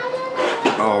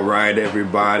All right,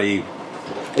 everybody.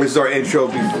 This is our intro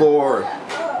before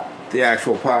the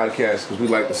actual podcast because we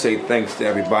like to say thanks to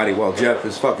everybody while Jeff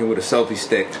is fucking with a selfie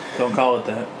stick. Don't call it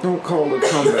that. Don't call it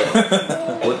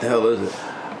comeback. What the hell is it?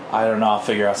 I don't know. I'll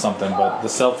figure out something, but the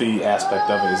selfie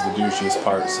aspect of it is the douchiest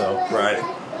part, so... Right.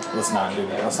 Let's not do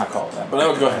that. Let's not call it that.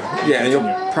 But go ahead. Yeah, and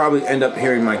you'll probably end up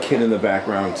hearing my kid in the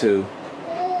background, too.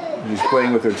 She's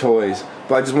playing with her toys.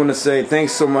 But I just want to say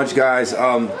thanks so much, guys.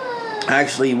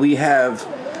 Actually, we've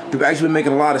actually been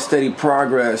making a lot of steady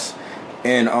progress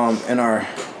in our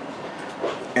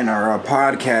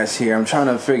podcast here. I'm trying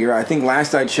to figure out. I think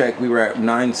last I checked, we were at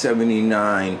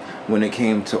 979 when it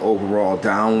came to overall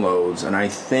downloads, and I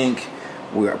think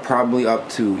we're probably up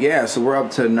to so we're up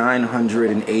to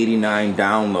 989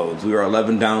 downloads. We were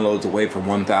 11 downloads away from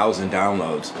 1,000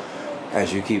 downloads.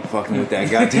 As you keep fucking with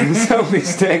that goddamn selfie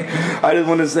stick, I just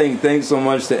want to say thanks so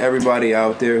much to everybody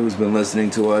out there who's been listening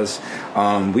to us.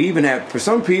 We even had, for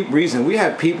some reason, we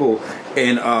had people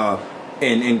in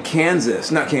Kansas,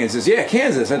 not Kansas,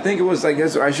 Kansas. I think it was, I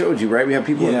guess I showed you, right? We have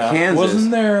people in Kansas. Wasn't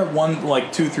there one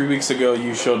like 2-3 weeks ago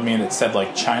you showed me and it said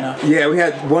like China? Yeah, we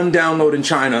had one download in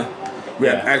China. We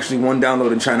have actually one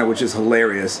download in China, which is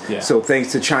hilarious. Yeah. So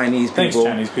thanks to Chinese people. Thanks,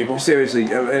 Chinese people. Seriously,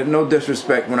 no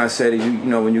disrespect when I said,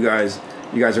 when you guys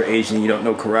are Asian and you don't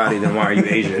know karate, then why are you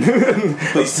Asian?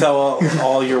 Please tell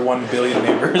all your 1 billion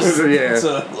neighbors. Yeah.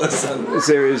 To listen.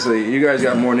 Seriously, you guys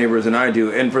got more neighbors than I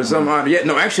do. And for some odd... Yeah,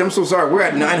 no, actually, I'm so sorry. We're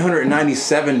at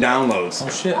 997 downloads. Oh,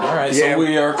 shit. All right. Yeah. So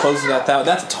we are close to that.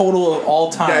 That's total of all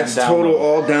time. That's total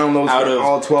all downloads out of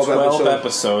all 12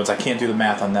 episodes. I can't do the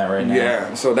math on that right now.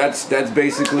 Yeah. So that's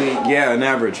basically, an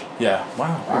average. Yeah.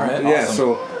 Wow. All right. Yeah, awesome.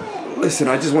 So... Listen,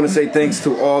 I just want to say thanks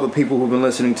to all the people who've been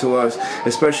listening to us,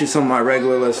 especially some of my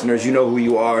regular listeners. You know who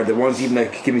you are. The ones even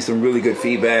that give me some really good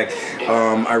feedback.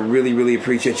 I really, really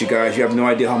appreciate you guys. You have no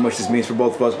idea how much this means for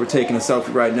both of us. We're taking a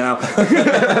selfie right now.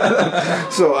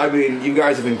 So, I mean, you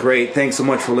guys have been great. Thanks so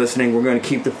much for listening. We're going to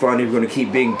keep the fun. We're going to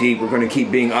keep being deep. We're going to keep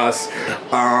being us.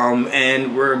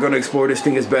 And we're going to explore this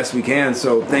thing as best we can.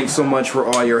 So, thanks so much for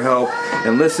all your help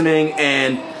and listening.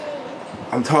 And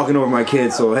I'm talking over my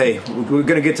kids, so hey, we're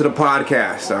going to get to the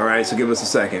podcast, all right? So give us a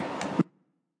second.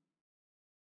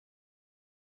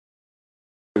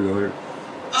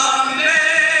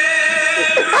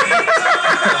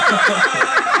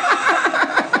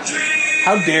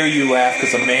 How dare you laugh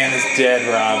because a man is dead,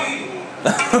 Rob?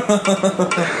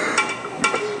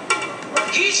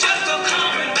 He's just a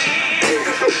common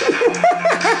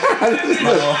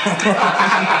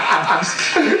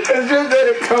It's just that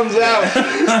it comes out.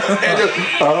 And just,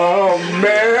 oh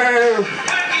man.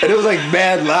 And it was like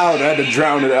mad loud. I had to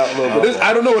drown it out a little bit.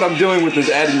 I don't know what I'm doing with this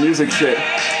adding music shit.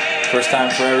 First time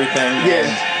for everything. Yeah.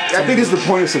 I think it's the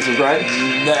Pointer Sisters, right?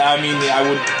 I mean, I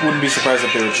wouldn't be surprised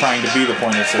if they were trying to be the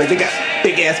Pointer Sisters. Like they got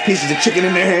big ass pieces of chicken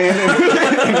in their hand.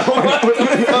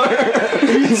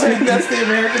 You think that's the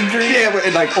American dream? Yeah, but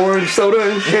like orange soda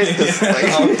and shit.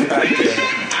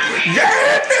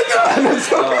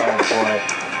 Oh boy.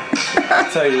 I'll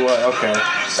tell you what, okay.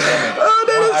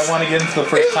 I want to get into the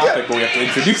first topic, but we have to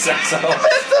introduce ourselves.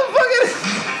 That's the fucking...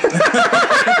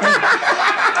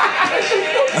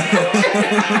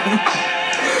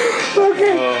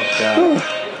 Okay. Oh,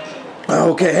 God.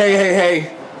 Okay,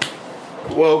 hey.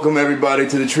 Welcome, everybody,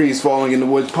 to the Trees Falling in the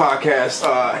Woods podcast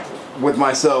with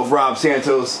myself, Rob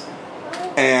Santos,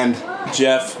 and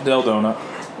Jeff Del Donut.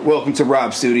 Welcome to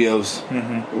Rob Studios,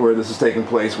 where this is taking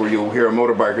place, where you'll hear a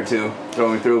motorbike or two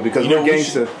going through, because we're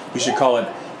gangsta. We should call it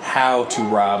How to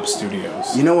Rob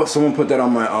Studios. You know what? Someone put that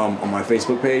on my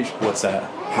Facebook page. What's that?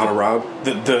 How to Rob?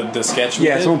 The sketch we did?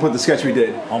 Yeah, someone put the sketch we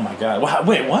did. Oh my God.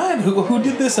 Wait, what? Who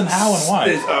did this and how and why?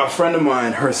 A friend of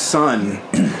mine, her son,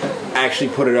 actually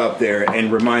put it up there and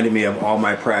reminded me of all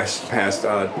my past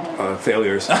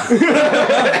failures.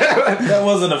 That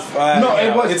wasn't a... No,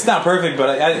 it was. It's not perfect, but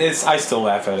I still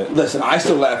laugh at it. Listen, I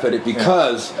still laugh at it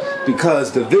because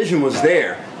the vision was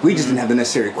there. We just didn't have the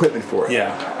necessary equipment for it.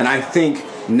 Yeah. And I think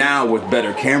now with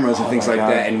better cameras and things like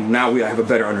that, and now we have a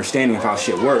better understanding of how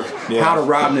shit works. Yeah. How to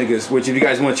Rob Niggas, which if you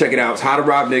guys want to check it out, it's How to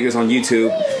Rob Niggas on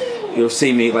YouTube. You'll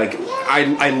see me, like,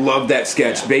 I love that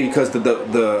sketch, baby, because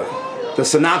the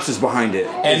synopsis behind it.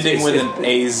 Ending with an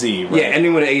AZ, right? Yeah,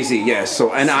 ending with an AZ, yes. So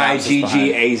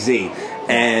Niggaz.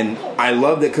 And I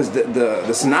loved it because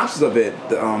the synopsis of it,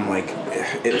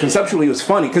 conceptually was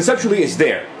funny. Conceptually, it's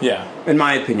there. Yeah. In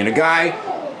my opinion, a guy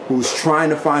who's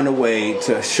trying to find a way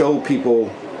to show people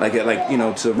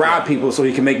to rob people so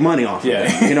he can make money off. Yeah.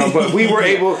 Of it, But we were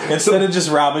able instead of just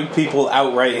robbing people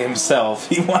outright himself,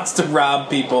 he wants to rob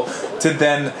people to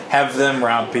then have them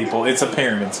rob people. It's a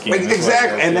pyramid scheme.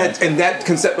 Exactly, and that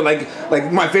concept,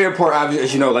 like my favorite part,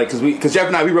 obviously, because Jeff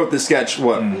and I, we wrote this sketch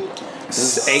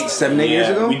 7, 8 years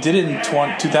ago. We did it in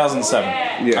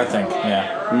 2007. Yeah. I think.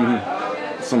 Yeah.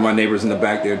 Some of my neighbors in the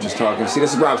back there just talking. See,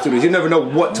 this is Rob Studios. You never know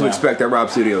what to expect at Rob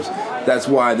Studios. That's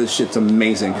why this shit's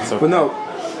amazing. Okay.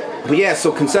 But yeah,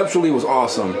 so conceptually it was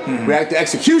awesome. The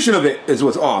execution of it is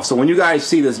what's off. So when you guys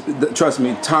see this, trust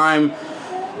me, time,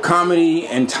 comedy,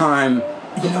 and time.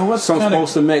 What's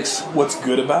supposed to mix. What's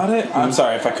good about it? I'm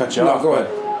sorry if I cut you off. No, go ahead.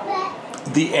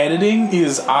 The editing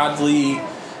is oddly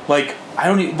I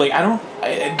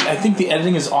think the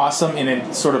editing is awesome in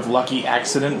a sort of lucky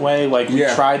accident way. Like we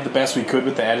tried the best we could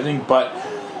with the editing, but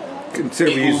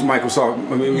consider we used Microsoft.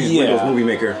 We used Windows Movie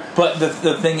Maker. But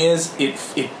the thing is, it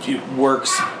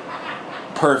works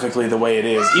perfectly the way it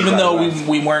is. Even though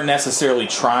we weren't necessarily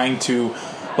trying to.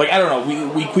 I don't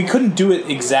know, we couldn't do it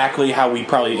exactly how we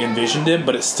probably envisioned it,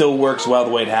 but it still works well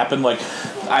the way it happened.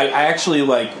 I actually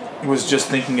was just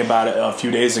thinking about it a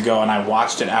few days ago, and I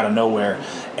watched it out of nowhere,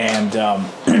 and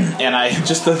I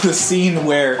just the scene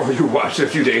where you watched it a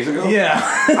few days ago. Yeah,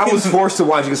 I was forced to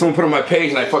watch it because someone put it on my page,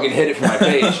 and I fucking hid it from my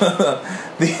page.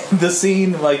 the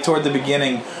scene toward the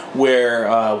beginning where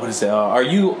what is it? Are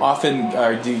you often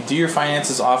do your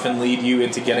finances often lead you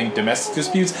into getting domestic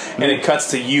disputes? And it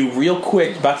cuts to you real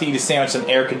quick about to eat a sandwich, and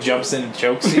Erica jumps in and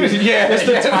chokes you. Just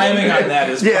the timing on that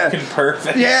is fucking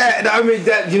perfect. Yeah, I mean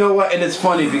that. You know what? And it's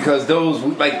funny because those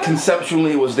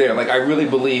conceptually it was there. I really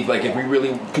believe if we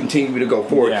really continue to go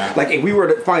forward, if we were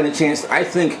to find a chance, I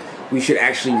think we should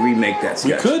actually remake that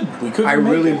sketch. We could. I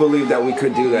really believe that we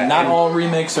could do that. Not all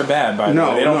remakes are bad, by the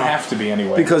way. They don't have to be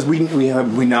anyway. Because we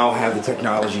now have the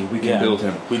technology. We can build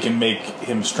him. We can make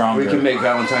him stronger. We can make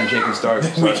Valentine Jenkins start.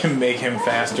 We can make him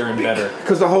faster and better.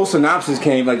 Because the whole synopsis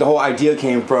came, the whole idea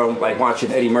came from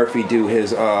watching Eddie Murphy do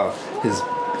his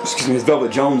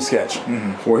Velvet Jones sketch,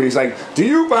 where he's like, do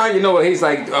you find, he's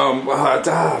like,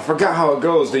 I forgot how it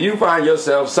goes. Do you find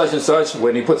yourself such and such,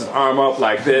 when he puts his arm up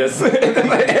like this?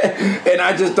 And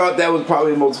I just thought that was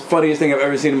probably the most funniest thing I've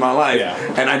ever seen in my life. Yeah.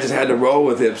 And I just had to roll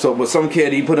with it. So, but some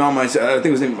kid, he put on I think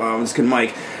it was this kid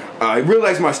Mike, he really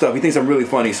likes my stuff. He thinks I'm really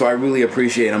funny, so I really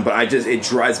appreciate him. But it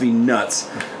drives me nuts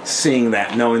seeing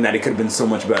that, knowing that it could have been so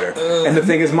much better. And the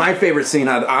thing is, my favorite scene,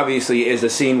 obviously, is the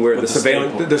scene where the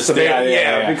surveillance,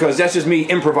 because that's just me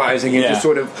improvising and just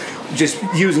sort of just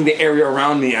using the area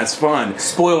around me as fun.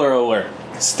 Spoiler alert.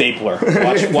 Stapler.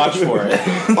 Watch for it.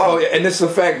 Oh, yeah, and it's the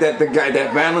fact that the guy,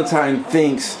 that Valentine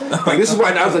thinks, this is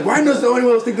why I was like, why does no one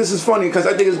else think this is funny? Because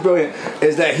I think it's brilliant.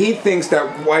 Is that he thinks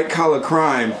that white collar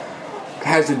crime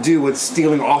has to do with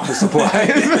stealing office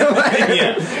supplies.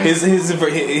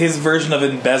 His version of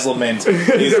embezzlement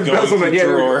is going through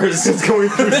drawers. It's going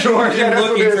through drawers.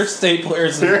 Looking for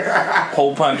staplers and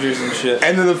hole punchers and shit.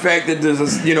 And then the fact that there's I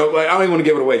don't even want to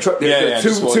give it away. Two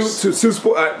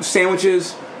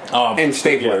sandwiches. And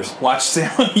staplers.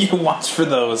 Yeah. Watch for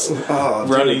those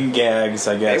running gags,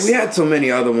 I guess. We had so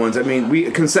many other ones. I mean, we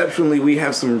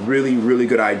have some really, really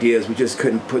good ideas. We just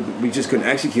couldn't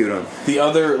execute them. The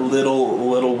other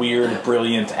little weird,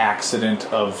 brilliant accident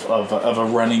of a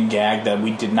running gag that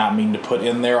we did not mean to put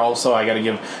in there. Also, I got to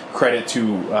give credit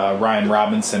to Ryan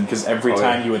Robinson, because every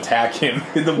time you attack him,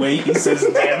 the way he says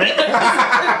 "damn it,"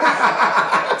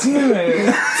 damn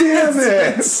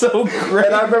it, it's so great.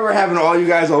 And I remember having all you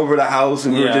guys over the house,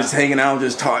 and we were just hanging out,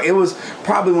 just talking. It was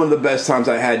probably one of the best times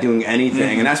I had doing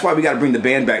anything, and that's why we got to bring the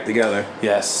band back together.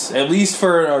 Yes, at least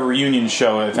for a reunion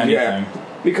show, if anything. Yeah.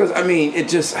 Because I mean, it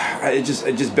just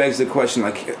begs the question,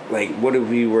 like what if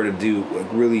we were to do,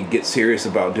 really get serious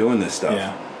about doing this stuff?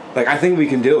 Yeah. I think we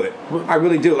can do it. I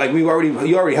really do. You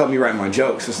already helped me write my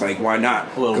jokes. It's why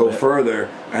not go further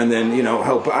and then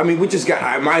help? I mean, we just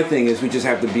got. My thing is we just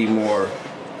have to be more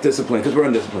disciplined, because we're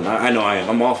undisciplined. I know I am.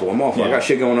 I'm awful. Yeah. I got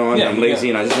shit going on. I'm lazy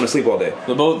and I just want to sleep all day.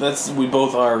 We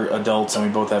both are adults and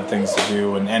we both have things to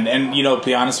do. And to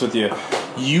be honest with you,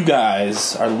 you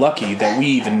guys are lucky that we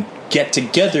even get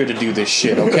together to do this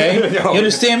shit. Okay, you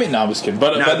understand me? No, I'm just kidding.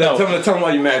 But no. Tell me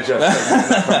why you mad, Jeff.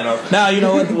 Now you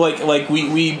know what?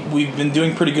 We've been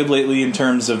doing pretty good lately in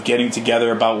terms of getting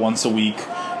together about once a week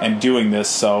and doing this.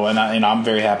 So, and I'm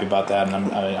very happy about that,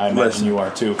 and I imagine you are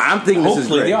too. I'm thinking this is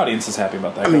hopefully great. the audience is happy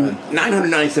about that. I mean,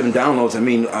 997 downloads. I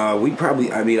mean,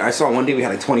 I saw one day we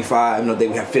had like 25, another day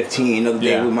we have 15, another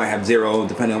day we might have 0,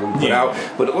 depending on what we put out.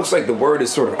 But it looks like the word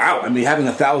is sort of out. I mean, having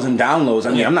 1,000 downloads.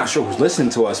 I mean, I'm not sure who's listening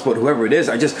to us, but whoever it is,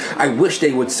 I wish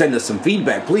they would send us some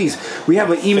feedback, please. We have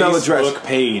an email address.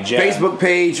 Facebook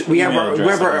page. We have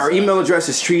our email address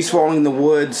is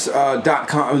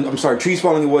treesfallinginthewoods.com. I'm sorry,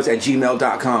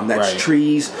 treesfallinginthewoods@gmail.com. That's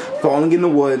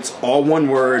treesfallinginthewoods, all one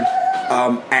word.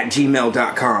 At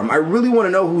gmail.com. I really want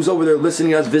to know who's over there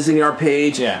listening to us, visiting our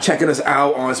page, checking us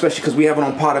out, especially because we have it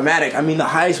on Podomatic. I mean, the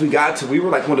highest we got to, we were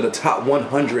like one of the top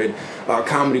 100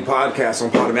 comedy podcasts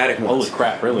on Podomatic once. Holy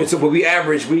crap, really? So, but we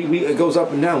average, it goes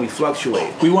up and down, we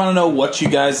fluctuate. We want to know what you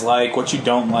guys like, what you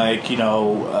don't like,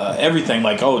 everything.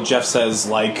 Like, oh, Jeff says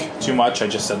like too much, I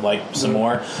just said like some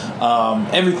more.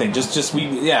 Everything.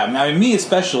 I mean, me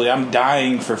especially, I'm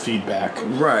dying for feedback.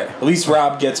 Right. At least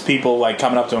Rob gets people like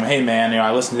coming up to him, hey man,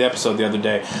 I listened to the episode the other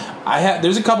day.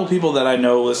 There's a couple people that I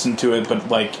know listen to it, but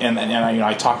like, and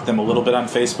I talk to them a little bit on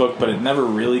Facebook, but it never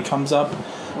really comes up.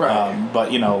 Right.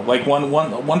 But like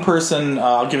one person,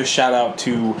 I'll give a shout out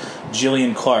to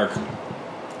Jillian Clark.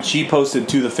 She posted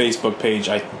to the Facebook page,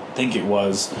 I think it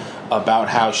was, about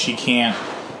how she can't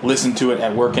listen to it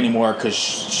at work anymore because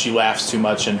she laughs too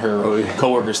much and her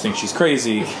coworkers think she's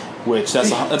crazy. Which that's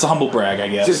a humble brag, I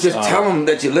guess. Just tell them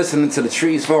that you're listening to the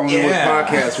Trees Falling in the Woods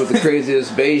podcast with the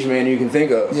craziest beige man you can think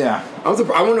of. Yeah. I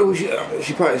wonder who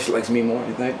she probably likes me more.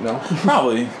 You think? No.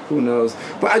 Probably. Who knows?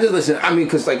 But I just listen. I mean,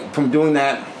 because like from doing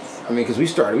that, because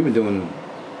we've been doing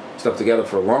stuff together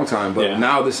for a long time, but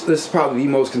now this is probably the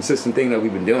most consistent thing that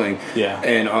we've been doing. Yeah.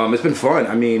 And it's been fun.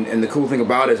 I mean, and the cool thing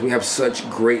about it is we have such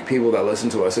great people that listen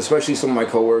to us, especially some of my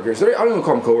coworkers. I don't even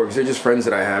call them coworkers; they're just friends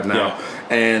that I have now. Yeah.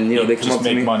 And they come up to me. Just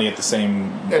make money at the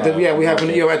same. We have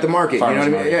at the market. Farmers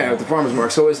you know what I mean? market. Yeah, at the farmers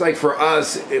market. So it's like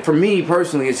for me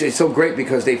personally, it's so great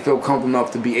because they feel comfortable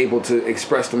enough to be able to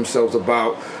express themselves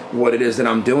about what it is that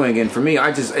I'm doing. And for me,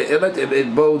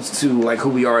 it bodes to like who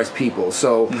we are as people.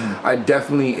 So I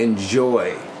definitely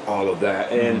enjoy all of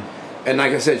that. And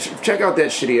like I said, check out that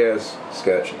shitty ass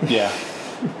sketch. Yeah.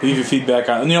 Leave your feedback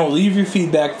leave your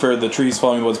feedback for the Trees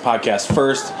Falling in the Woods podcast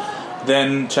first.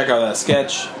 Then check out that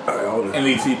sketch and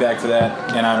leave feedback for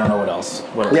that. And I don't know what else.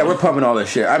 Yeah, we're pumping all this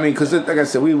shit. I mean, because like I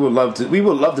said, we would love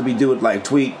to be doing like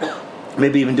tweet,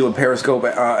 maybe even do a Periscope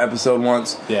episode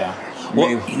once. Yeah.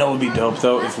 Well, what would be dope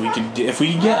though if we could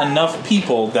get enough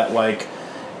people that like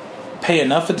pay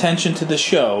enough attention to the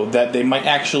show that they might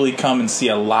actually come and see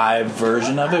a live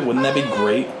version of it. Wouldn't that be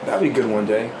great? That'd be good one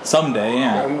day. Someday,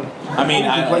 yeah. I mean,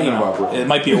 it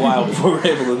might be a while before we're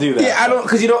able to do that. Yeah, I don't,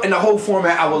 because in the whole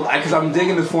format, because I'm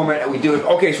digging the format that we do it.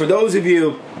 Okay, so for those of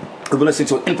you who've been listening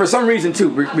to it, and for some reason too,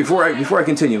 before I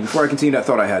continue that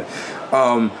thought I had,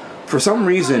 for some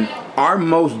reason, our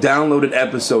most downloaded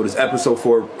episode is episode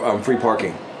 4, free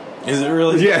parking. Is it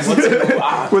really? Yes.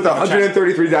 With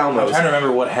 133 downloads. I'm trying to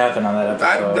remember what happened on that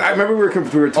episode. I remember we were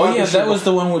talking. Oh yeah, that was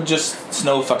the one with just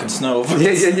snow.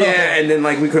 Yeah. And then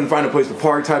like we couldn't find a place to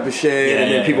park, type of shit.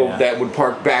 And then people that would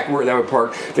park backward,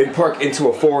 they'd park into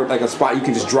a forward, like a spot you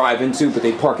can just drive into, but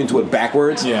they park into it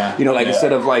backwards. Yeah.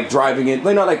 Instead of like driving in,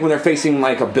 like when they're facing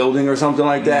like a building or something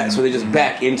like that. So they just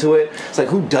back into it. It's like,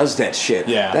 who does that shit?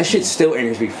 Yeah. That shit still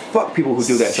angers me. Fuck people who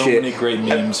do that shit. So many great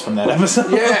memes from that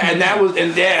episode. Yeah, and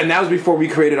that was before we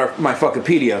created my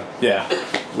Fuckopedia. Yeah.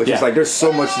 Which is like, there's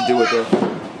so much to do with it.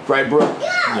 Right, bro?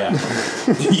 Yeah.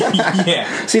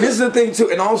 Yeah. See, this is the thing, too.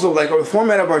 And also, like, the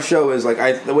format of our show is,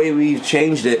 like, the way we've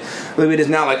changed it, the way it is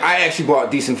now, like, I actually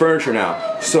bought decent furniture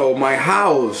now. So my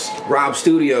house, Rob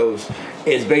Studios,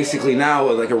 is basically now,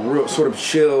 like, a real sort of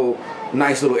chill,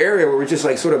 nice little area where we're just,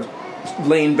 like, sort of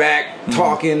laying back,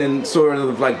 talking, and sort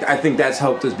of like, I think that's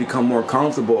helped us become more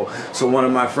comfortable. So one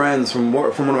of my friends from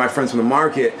the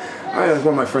market, one of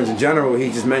my friends in general, he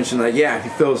just mentioned like, he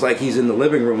feels like he's in the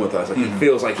living room with us, like he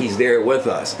feels like he's there with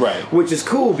us, right? Which is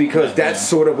cool because that's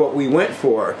sort of what we went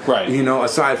for, right?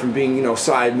 Aside from being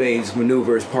Side Maids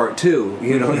Maneuvers Part 2,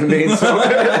 you know what I mean? So,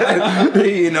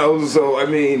 so I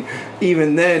mean,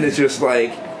 even then it's just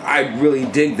like, I really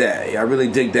dig that. I really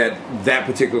dig that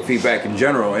particular feedback in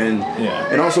general, and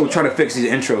also trying to fix these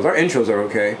intros. Our intros are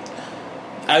okay.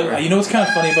 You know what's kind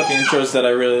of funny about the intros that I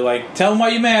really like? Tell them why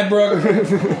you mad, Brooke.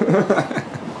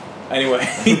 Anyway,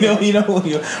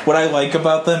 what I like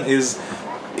about them is,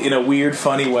 in a weird,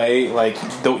 funny way, like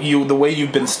the way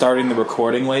you've been starting the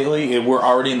recording lately, we're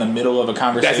already in the middle of a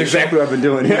conversation. That's exactly what I've been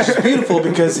doing. Which is beautiful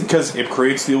because it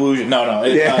creates the illusion.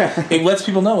 It lets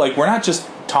people know, like, we're not just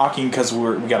talking because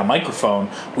we got a microphone.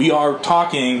 We are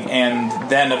talking, and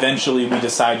then eventually we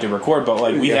decide to record. But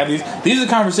like we have these are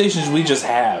the conversations we just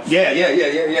have. Yeah.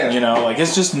 You know, like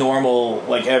it's just normal,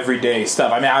 like everyday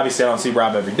stuff. I mean, obviously I don't see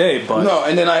Rob every day, but No,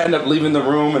 and then I end up leaving the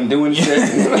room and doing shit.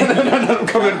 And I'm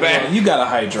coming back. well, you gotta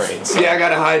hydrate. So. Yeah, I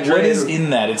gotta hydrate. What is in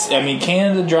that?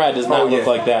 Canada Dry does not look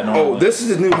like that normally. Oh, this is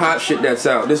the new hot shit that's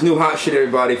out. This new hot shit,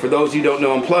 everybody. For those of you who don't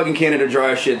know, I'm plugging Canada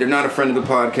Dry shit. They're not a friend of the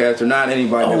podcast. They're not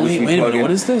anybody that we should be wait a plugging. minute.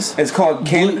 What is this? It's called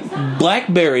Canada.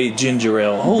 Blackberry ginger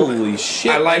ale. Holy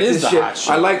shit! I like that is this the shit. hot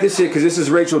shit. I like this shit because this is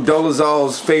Rachel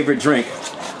Dolezal's favorite drink.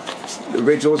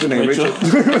 Rachel, what's her name? Rachel?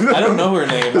 I don't know her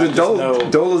name. Is I it just know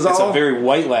Dolezal? it's a very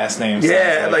white last name.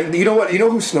 Yeah, like you know what? You know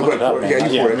who snitched? Look it up, man. Yeah,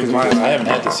 you pour it because I haven't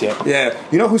had this yet. Yeah,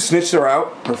 you know who snitched her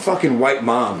out? Her fucking white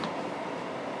mom.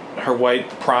 Her white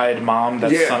pride mom,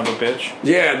 that Yeah. son of a bitch.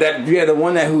 Yeah, the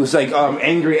one that who's like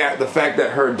angry at the fact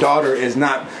that her daughter is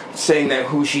not saying that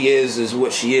who she is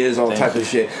what she is, all type of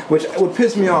shit, which would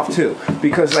piss me off too.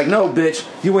 Because like, no, bitch,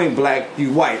 you ain't black,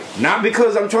 you white. Not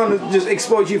because I'm trying to just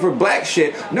exploit you for black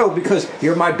shit. No, because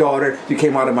you're my daughter. You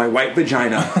came out of my white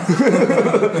vagina,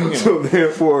 so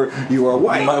therefore you are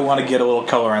white. You might want to get a little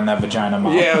color on that vagina,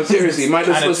 mom. Yeah, seriously, might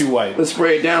just Kinda too white. Let's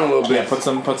spray it down a little bit. Yeah, put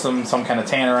some kind of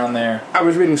tanner on there. I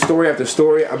was reading story after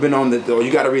story. I've been on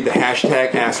you got to read the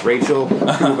hashtag Ask Rachel. People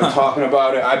have been talking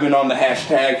about it. I've been on the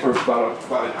hashtag for about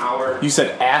an hour. You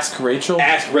said Ask Rachel?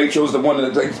 Ask Rachel is the one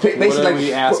that like basically What are like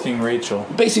we asking Rachel?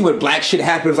 Basically, when black shit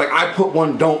happens, like I put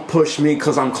one, don't push me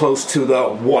because I'm close to the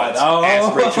what? Oh,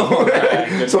 Ask Rachel.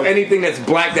 right. So anything that's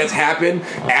black that's happened,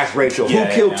 ask Rachel. Yeah,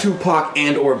 Who killed yeah. Tupac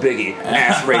and or Biggie?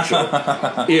 Ask Rachel.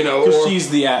 You know, Because or- she's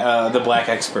the black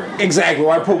expert. exactly.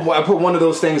 Or I put one of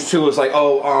those things too. It's like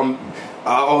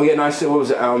and I said, what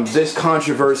was it? This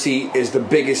controversy is the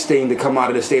biggest thing to come out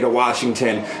of the state of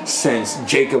Washington since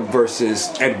Jacob versus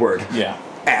Edward. Yeah.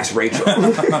 Ask Rachel. And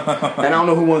I don't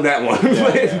know who won that one.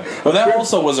 Well, that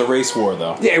also was a race war,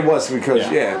 though. Yeah, it was because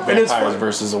and it's Vampires fun.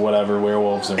 versus whatever,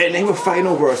 werewolves. And they were fighting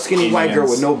over a skinny white girl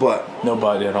with no butt. No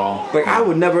butt at all. Like I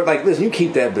would never listen. You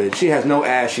keep that bitch. She has no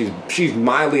ass. She's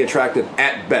mildly attractive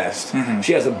at best. Mm-hmm.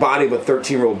 She has the body of a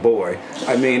 13-year-old boy.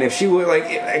 I mean, if she were like,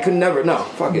 I could never. No,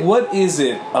 fuck it. What is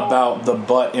it about the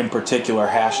butt in particular?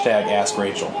 Hashtag Ask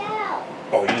Rachel.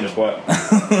 Oh, you need a butt.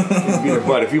 You need a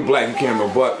butt. If you black, you can't have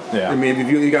no butt. Yeah. I mean, if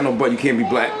you got no butt, you can't be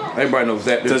black. Everybody knows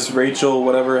that. Does Rachel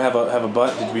whatever have a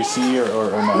butt? Did we see or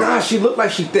no? Nah, she looked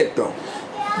like she thick though.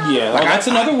 Yeah, Like, that's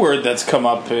another word that's come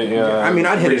up. I mean,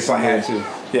 I'd hit it if I had to.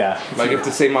 Yeah. Like if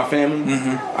to save my family,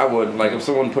 I would. Like if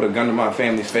someone put a gun to my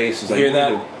family's face, it's like Hear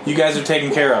that? You guys are taken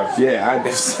care of. Yeah,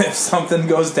 If something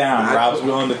goes down, Rob's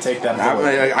willing to take that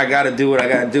bullet. I gotta do what I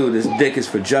gotta do. This dick is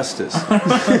for justice.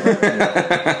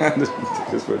 This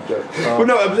dick is for justice. But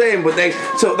no, I'm saying,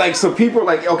 so people are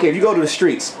like, okay, if you go to the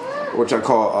streets, which I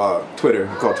call Twitter,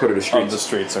 I call Twitter the streets. Oh, the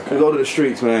streets, okay. You go to the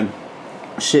streets, man.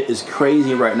 Shit is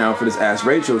crazy right now for this Ask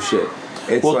Rachel shit.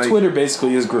 It's Well, like, Twitter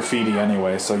basically is graffiti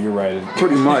anyway, so you're right.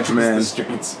 Pretty much, man. The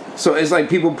streets. So it's like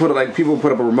people put up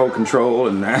a remote control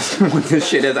and ask what this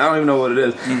shit is. I don't even know what it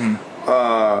is.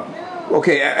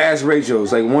 Okay, Ask Rachel.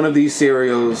 It's like one of these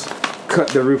cereals. Cut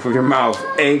the roof of your mouth.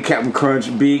 A, Captain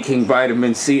Crunch. B, King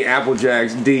Vitamin. C, Apple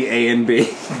Jacks. D, A and B.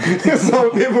 So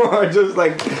people are just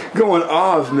like going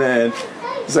off, man.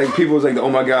 It's like people's like, oh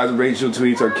my God, Rachel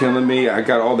tweets are killing me. I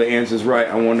got all the answers right.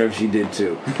 I wonder if she did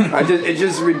too. It's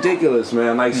just ridiculous,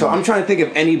 man. Like, so I'm trying to think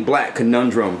of any black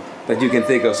conundrum that you can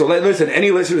think of. So listen,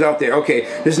 any listeners out there, okay,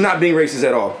 this is not being racist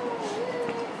at all.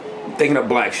 Thinking up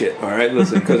black shit, all right?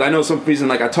 Listen, because I know some reason,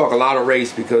 like I talk a lot of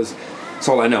race because it's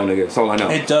all I know, nigga. It's all I know.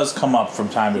 It does come up from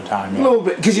time to time. Yeah. A little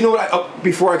bit, because you know what?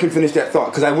 Before I can finish that thought,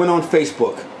 because I went on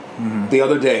Facebook the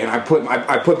other day and I put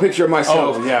a picture of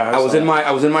myself. Oh, yeah, I was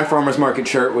in my farmer's market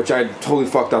shirt, which I totally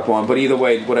fucked up on, but either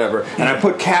way, whatever. And I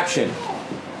put caption,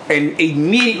 and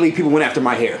immediately people went after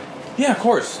my hair. Yeah, of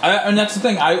course. And that's the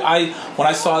thing. I when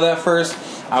I saw that first,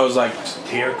 I was like,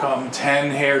 here come 10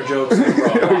 hair jokes in a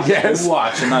row. Yes.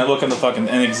 Watch. And I look in the fucking...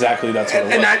 And exactly that's what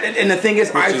it was. And the thing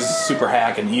is, Which is super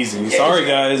hack and easy. Sorry,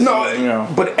 guys. No, you know.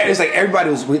 but it's like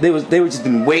everybody they were just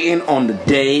been waiting on the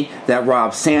day that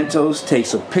Rob Santos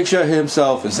takes a picture of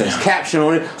himself and says caption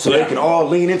on it, so they can all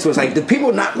lean into it. It's like, do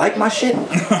people not like my shit?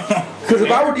 Because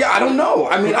if I were, I don't know.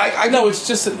 I mean, I No, it's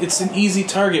just it's an easy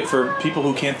target for people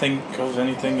who can't think of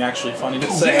anything actually funny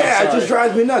to say. Yeah, it just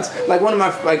drives me nuts. Like one of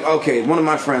my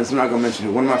friends, I'm not gonna mention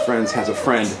it. One of my friends has a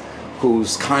friend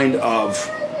who's kind of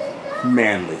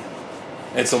manly.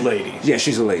 It's a lady. Yeah,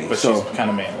 she's a lady, But so she's kind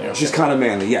of manly. Okay. she's kind of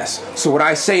manly. Yes. So what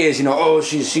I say is, she's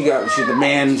the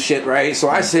man shit, right? So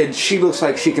I said she looks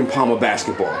like she can palm a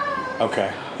basketball.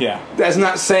 Okay. Yeah. That's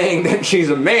not saying that she's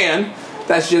a man.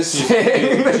 That's just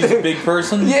saying. She's a big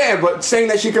person. Yeah, but saying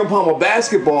that she can palm a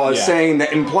basketball is Yeah. saying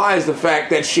that implies the fact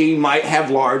that she might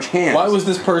have large hands. Why was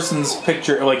this person's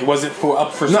picture like? Was it up for?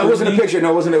 No, scrutiny? it wasn't a picture.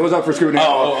 No, it wasn't. It was up for scrutiny.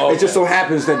 Oh, It just okay. so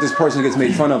happens that this person gets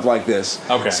made fun of like this.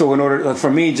 Okay. So in order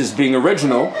for me, just being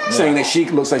original, saying that she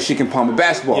looks like she can palm a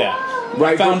basketball. Yeah.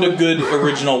 Right. I found a good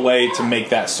original way to make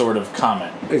that sort of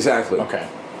comment. Exactly. Okay.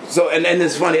 So and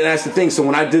it's funny, and that's the thing. So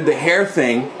when I did the hair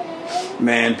thing,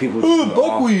 man, people.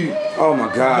 Buckwheat. Oh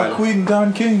my god. Buckwheat and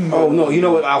Don King. Oh no, you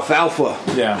know what? Alfalfa.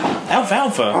 Yeah.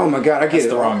 Alfalfa. Oh my god, I get That's it.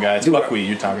 the wrong guy. It's Dude, buckwheat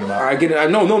you're talking about. I get it.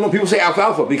 No. People say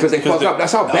alfalfa because they fuck they're- up.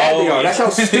 That's how bad they Oh, are. That's yeah.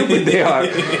 how stupid they are.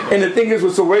 And the thing is,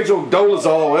 with so Rachel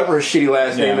Dolezal, whatever her shitty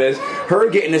last name Yeah. is, her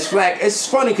getting this flack. It's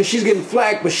funny because she's getting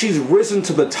flack, but she's risen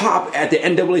to the top at the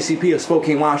NAACP of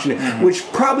Spokane, Washington, which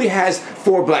probably has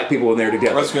 4 black people in there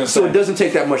together. I was gonna so say. it doesn't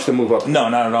take that much to move up. No,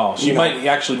 not at all. She You know. might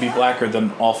actually be blacker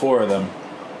than all 4 of them.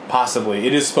 Possibly.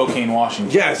 It is Spokane,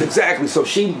 Washington. Yes, exactly. So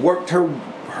she worked her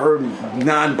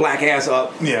non-black ass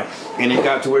up. Yeah. And it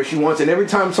got to where she wants. And every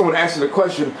time someone asks her the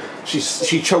question, she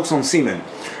chokes on semen.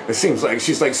 It seems like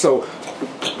she's like so.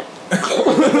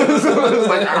 It's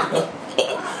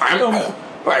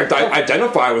like, I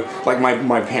identify with like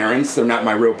my parents. They're not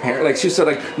my real parents. Like she said,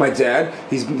 like my dad,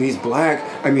 he's black.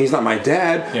 I mean, he's not my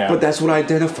dad, Yeah. but that's what I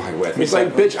identify with. It's like,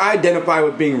 Exactly. bitch, I identify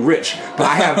with being rich, but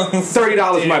I have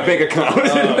 $30 in my bank account. I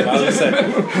was gonna say,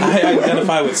 I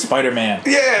identify with Spider-Man.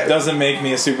 Yeah. Doesn't make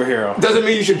me a superhero. Doesn't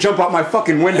mean you should jump out my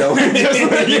fucking window.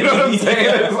 Just, you know what I'm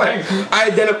saying? It's like I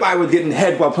identify with getting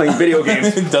head while playing video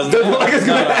games. Doesn't look like it's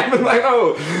gonna no. happen. Like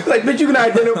like bitch, you can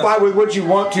identify with what you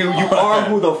want to. You are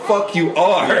who the fuck you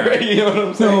are. You know what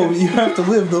I'm saying? No, you have to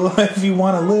live the life you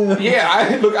want to live. Yeah,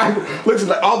 I look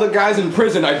like all the guys in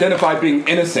prison identify being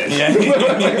innocent. Yeah.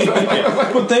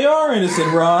 But they are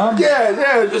innocent, Rob. yeah.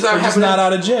 Just They're just not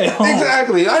out of jail.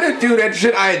 Exactly. I didn't do that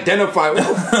shit. I identify.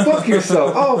 Well, fuck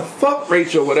yourself. Oh, fuck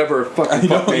Rachel. Whatever. Fucking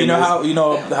fuck name is. You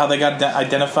know how they got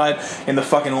identified in the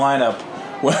fucking lineup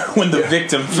when the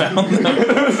victim found them.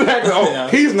 Exactly. Oh, Yeah.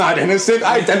 he's not innocent.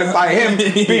 I identify him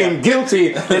being guilty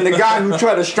than the guy who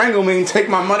tried to strangle me and take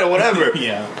my money or whatever.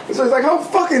 Yeah. So it's like, how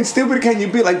fucking stupid can you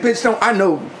be? Like, bitch, don't. I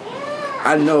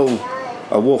know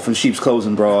a wolf in sheep's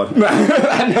clothing, broad.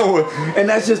 I know. And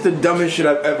that's just the dumbest shit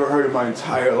I've ever heard in my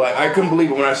entire life. I couldn't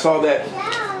believe it when I saw that.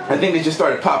 I think they just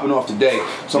started popping off today.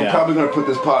 So I'm Yeah. probably going to put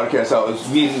this podcast out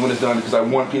immediately when it's done because I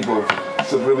want people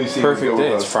to really see what's Perfect going day.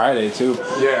 on. It's Friday too.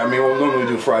 Yeah, I mean, we'll normally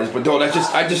do Fridays, but no, I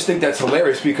just think that's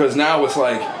hilarious because now it's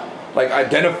like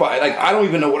identify, like I don't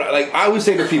even know what, I always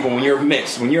say to people when you're a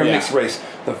mixed race,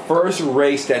 the first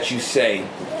race that you say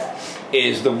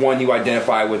is the one you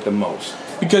identify with the most.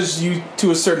 Because you,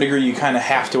 to a certain degree, you kind of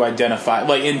have to identify,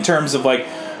 like in terms of like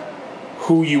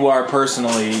who you are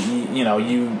personally.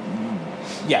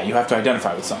 You have to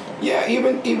identify with something. Yeah,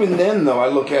 even then though, I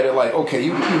look at it like, okay,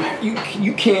 you can or you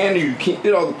can't.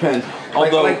 It all depends.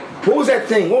 Although- What was that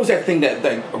thing? What was that thing that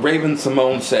Raven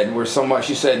Simone said? Where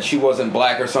she said she wasn't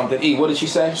black or something. E, what did she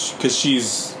say? Because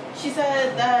she's She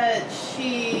said that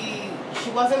she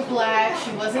wasn't black,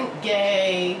 she wasn't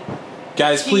gay.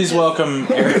 guys. She Please just- welcome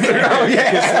Eric.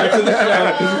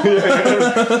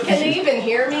 Can they even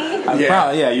hear me?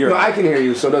 You're. No, I can hear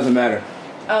you, so it doesn't matter.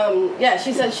 Yeah,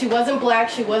 she said she wasn't black,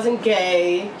 she wasn't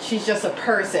gay, she's just a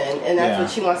person, and that's Yeah.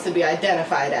 what she wants to be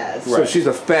identified as. So she's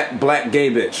a fat black gay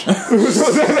bitch.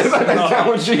 That's not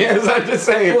what she is. I'm just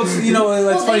saying. Well,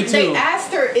 that's funny they too.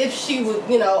 asked her if she would,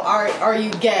 are you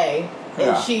gay? And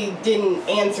Yeah. she didn't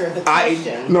answer the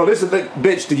question. No, this is the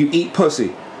bitch. Do you eat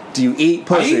pussy? Do you eat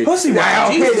pussy? I eat pussy. Wow,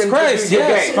 Wow, Jesus then Christ, you're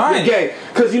yes, gay. fine. You're gay.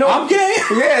 Because I'm gay.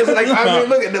 Yeah, it's like I mean,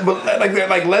 look at that, but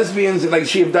like lesbians, like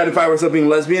she identified herself being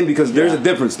lesbian because there's a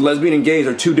difference. Lesbian and gays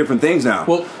are 2 different things now.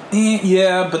 Well,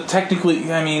 yeah, but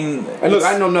technically, I mean, and look,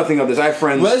 I know nothing of this. I have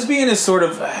friends. lesbian is sort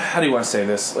of, how do you want to say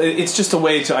this? It's just a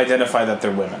way to identify that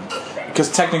they're women. Because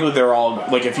technically, they're all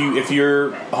like if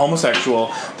you're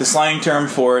homosexual, the slang term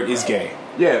for it is gay.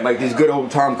 Yeah, like these good old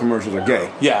Tom commercials are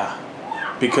gay. Yeah,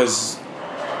 because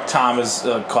Tom is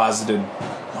a closeted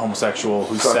homosexual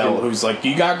who's like,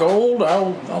 you got gold,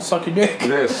 I'll suck your dick.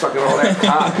 Yeah, sucking all that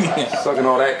cock, sucking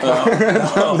all that cock.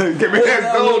 Give me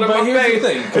that gold in but my here's the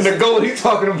face. thing, And the gold he's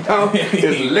talking about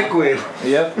is liquid.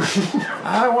 Yep.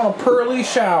 I want a pearly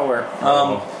shower.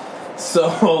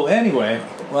 So anyway,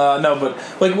 no, but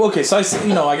like, okay, so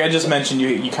I just mentioned,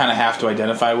 you kind of have to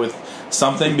identify with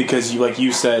something because you, like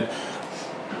you said,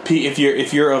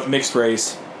 if you're of mixed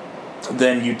race,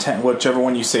 then you tend, whichever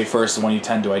one you say first is one you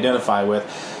tend to identify with,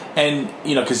 and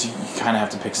because you kind of have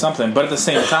to pick something. But at the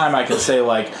same time, I can say and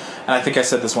I think I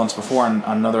said this once before on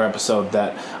another episode,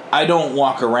 that I don't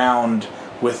walk around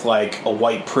with like a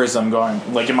white prism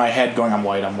going, like in my head going, I'm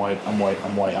white, I'm white, I'm white,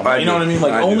 I'm white. I'm white. You know what I mean?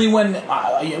 Like only when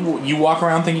you walk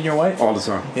around thinking you're white? All the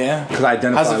time. Yeah. Because I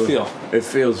identify. How's it feel? It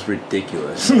feels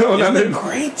ridiculous. Isn't it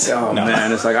great? Oh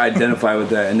man, it's like I identify with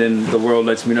that, and then the world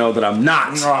lets me know that I'm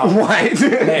not white.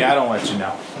 Hey, I don't let you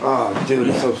know. Oh, dude,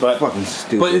 it's so fucking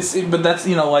stupid. But that's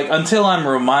like until I'm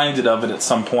reminded of it at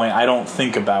some point, I don't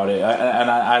think about it, and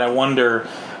I wonder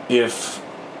if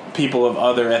people of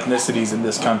other ethnicities in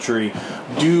this country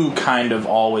do kind of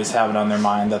always have it on their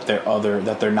mind that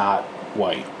they're not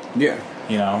white. Yeah.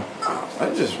 You know,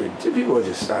 people are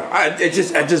just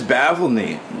it just baffled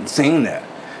me seeing that.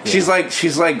 Yeah.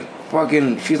 She's like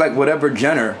whatever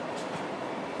Jenner.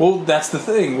 Well, that's the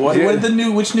thing.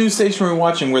 Which news station were we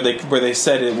watching where they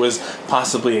said it was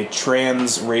possibly a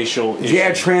transracial issue?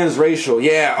 Yeah, transracial.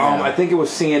 Yeah, I think it was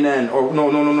CNN or no.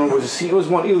 It was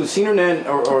one either CNN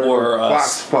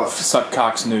or Suck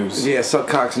Cox News. Yeah, Suck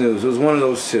Cox News. It was one of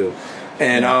those two,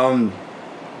 and I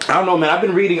don't know, man. I've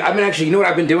been actually, you know what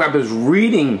I've been doing? I've been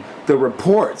reading the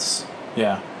reports.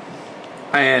 Yeah.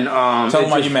 And tell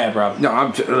them why you're mad, Rob. No,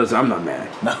 I'm not mad.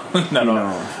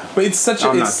 No. But it's such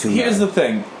a. Here's the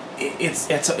thing.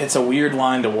 It's a weird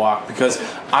line to walk because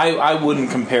I wouldn't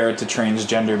compare it to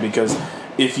transgender, because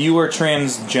if you are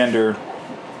transgender,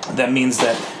 that means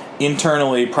that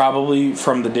internally, probably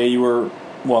from the day you were,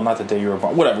 well, not the day you were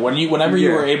born, whatever. Whenever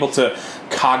you were able to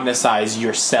cognize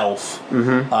yourself,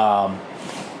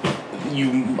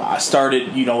 you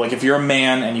started, like if you're a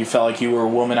man and you felt like you were a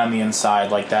woman on the inside,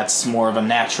 like that's more of a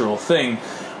natural thing.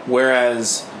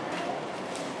 Whereas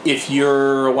if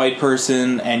you're a white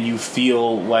person and you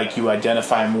feel like you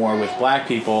identify more with black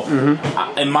people,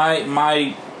 in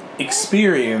my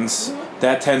experience,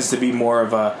 that tends to be more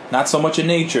of a, not so much a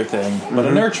nature thing, but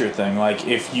a nurture thing. Like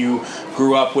if you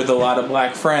grew up with a lot of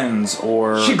black friends,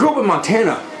 or... She grew up in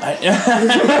Montana. So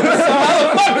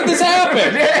how the fuck did this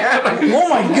happen? Yeah, oh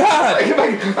my god!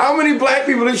 Like, how many black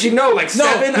people did she know? Like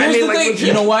 7? Here's the thing.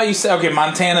 You know why you say, okay,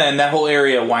 Montana and that whole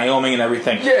area, Wyoming and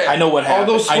everything. Yeah. I know what happened.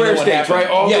 All those square states, right?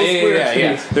 All those square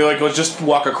states. They're like, let's just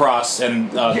walk across and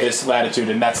this latitude,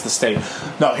 and that's the state.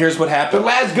 No, here's what happened. The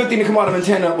last good thing to come out of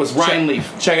Montana was Ryan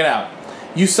Leaf. Check it out.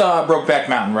 You saw Brokeback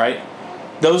Mountain, right?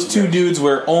 Those two dudes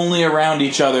were only around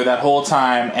each other that whole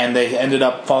time, and they ended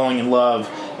up falling in love,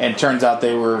 and turns out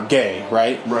they were gay,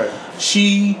 right? Right.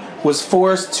 She was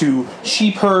forced to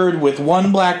sheep herd with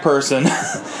one black person,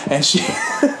 and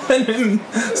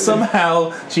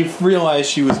somehow she realized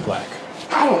she was black.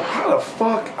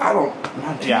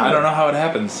 Montana. I don't know how it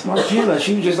happens. Montana,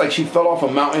 she was just like, she fell off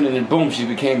a mountain and then boom, she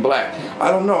became black.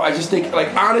 I don't know. I just think,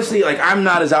 like, honestly, like, I'm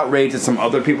not as outraged as some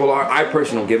other people are. I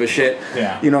personally don't give a shit.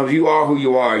 Yeah. If you are who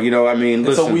you are, I mean,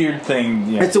 it's a weird thing.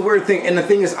 Yeah. It's a weird thing. And the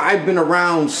thing is, I've been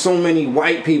around so many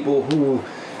white people who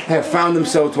have found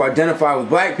themselves to identify with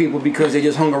black people because they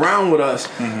just hung around with us.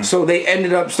 So they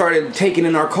started taking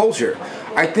in our culture.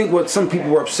 I think what some people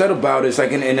were upset about is,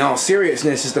 like, in all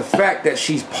seriousness, is the fact that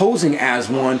she's posing as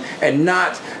one and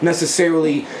not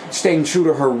necessarily staying true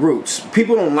to her roots.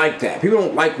 People don't like that. People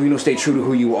don't like when you stay true to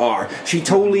who you are. She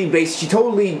didn't,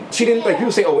 like,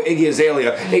 people say, oh, Iggy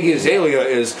Azalea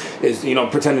is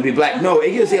pretending to be black. No,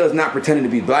 Iggy Azalea is not pretending to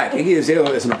be black. Iggy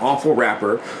Azalea is an awful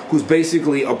rapper who's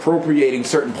basically appropriating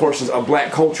certain portions of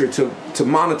black culture to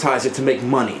monetize it, to make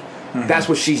money. That's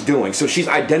what she's doing. So she's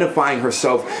identifying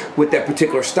herself with that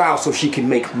particular style so she can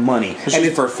make money. And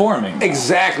she's performing.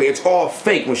 Exactly. It's all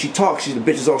fake. When she talks, the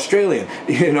bitch is Australian,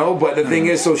 But the thing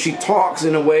is, so she talks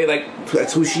in a way like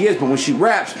that's who she is. But when she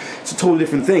raps, it's a totally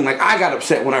different thing. Like, I got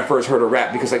upset when I first heard her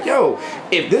rap because, like, yo,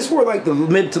 if this were like the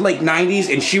mid to late 90s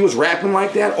and she was rapping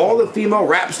like that, all the female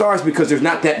rap stars, because there's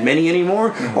not that many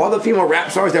anymore, all the female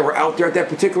rap stars that were out there at that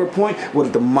particular point would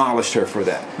have demolished her for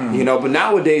that. But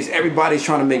nowadays, everybody's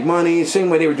trying to make money. Same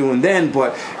way they were doing then,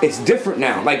 but it's different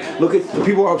now. Like, look at the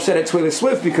people are upset at Taylor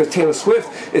Swift because Taylor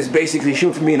Swift is basically, she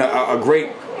went from being a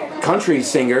great country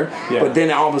singer, but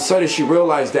then all of a sudden she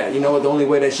realized that, the only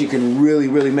way that she can really,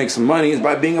 really make some money is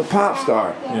by being a pop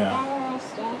star. Yeah.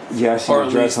 Yeah, or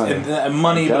at least money,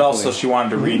 definitely. But also she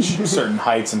wanted to reach certain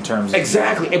heights in terms of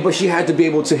exactly. But she had to be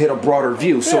able to hit a broader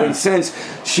view. So in a sense,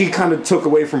 she kind of took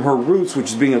away from her roots, which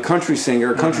is being a country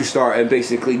singer, a country star, and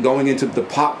basically going into the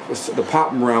pop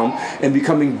realm and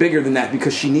becoming bigger than that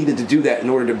because she needed to do that in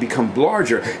order to become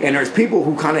larger. And there's people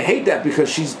who kind of hate that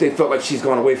because they felt like she's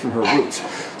gone away from her roots.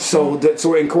 So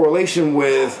in correlation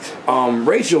with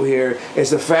Rachel here is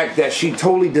the fact that she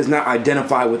totally does not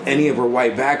identify with any of her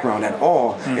white background at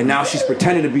all. and now she's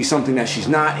pretending to be something that she's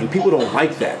not, and people don't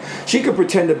like that. She could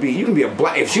pretend to be. You can be a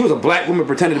black. If she was a black woman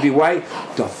pretending to be white,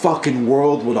 the fucking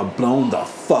world would have blown the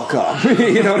fuck up.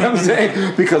 You know what I'm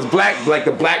saying? Because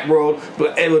the black world,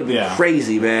 it would have been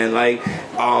crazy, man. Like,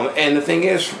 and the thing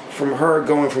is, from her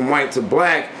going from white to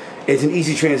black, it's an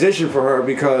easy transition for her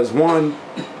because one,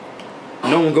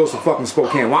 no one goes to fucking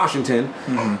Spokane, Washington,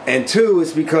 and two,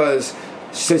 it's because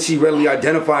since she readily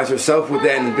identifies herself with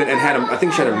that and had I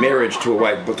think she had a marriage to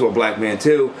a black man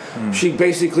too, she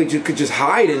basically could just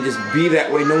hide and just be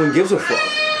that way. No one gives a fuck.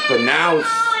 But now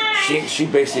she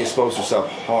basically exposed herself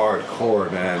hardcore,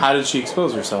 man. How did she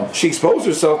expose herself? She exposed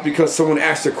herself because someone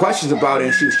asked her questions about it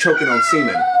and she was choking on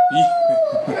semen.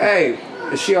 Hey,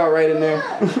 is she all right in there?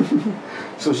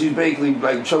 So she's basically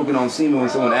like choking on semen when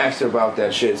someone asked her about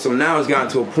that shit. So now it's gotten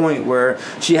to a point where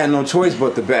she had no choice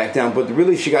but to back down. But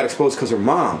really she got exposed because her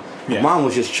mom. Her mom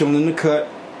was just chilling in the cut,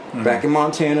 back in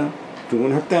Montana,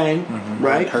 doing her thing,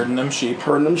 right? Herding them sheep,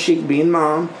 being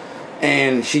mom.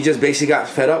 And she just basically got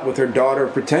fed up with her daughter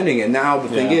pretending. And now the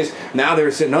thing is, now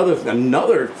there's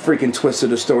another freaking twist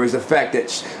of the story is the fact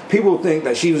that people think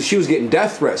that she was getting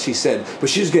death threats, she said.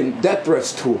 But she was getting death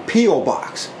threats to a P.O.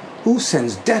 box. Who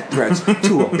sends death threats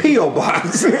to a P.O.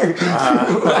 box?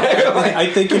 I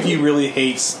think if he really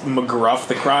hates McGruff,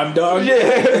 the crime dog,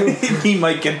 he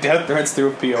might get death threats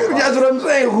through a P.O. box. That's what I'm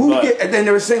saying. And then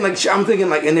they were saying, like, I'm thinking,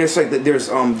 like, and there's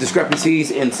discrepancies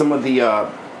in some of the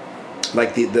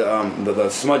the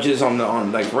smudges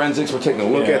on like forensics. We're taking a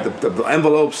look at the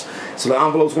envelopes. So the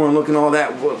envelopes weren't looking all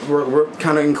that were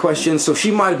kind of in question. So she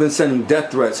might have been sending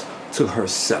death threats to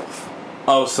herself.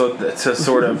 Oh, so to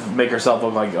sort of make herself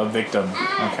look like a victim.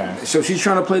 Okay. So she's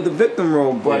trying to play the victim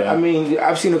role, but I mean,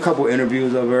 I've seen a couple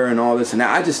interviews of her and all this and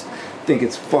that. I just think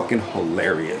it's fucking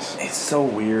hilarious. It's so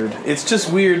weird. It's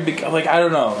just weird because, like, I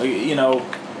don't know, you know.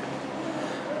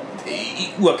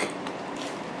 Look,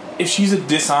 if she's a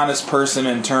dishonest person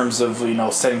in terms of, you know,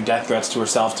 setting death threats to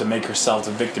herself to make herself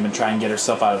the victim and try and get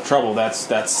herself out of trouble, that's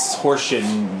horseshit,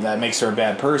 and that makes her a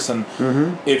bad person.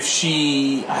 If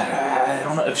she, I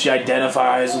don't know, if she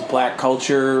identifies with black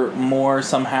culture more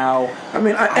somehow. I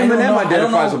mean, Eminem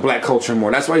identifies with black culture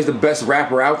more. That's why he's the best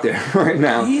rapper out there right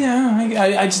now.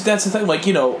 Yeah, I just, that's the thing. Like,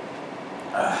 you know,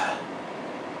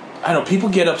 I know people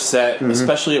get upset,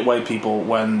 especially at white people,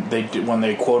 when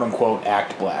they quote unquote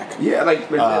act black. Yeah, like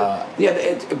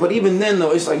but even then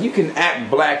though, it's like you can act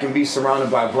black and be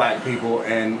surrounded by black people,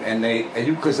 and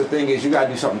you because the thing is you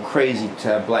gotta do something crazy to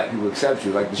have black people accept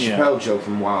you, like the Chappelle joke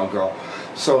from a while ago.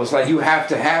 So it's like you have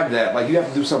to have that, like you have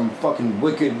to do something fucking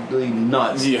wickedly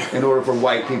nuts in order for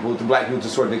white people, the black people, to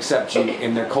sort of accept you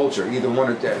in their culture. Either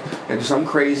one of them, and do something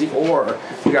crazy, or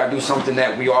you gotta do something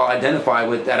that we all identify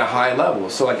with at a high level.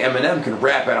 So like Eminem can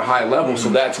rap at a high level, so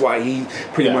that's why he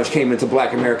pretty much came into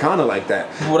Black Americana like that.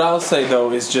 What I'll say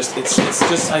though is just it's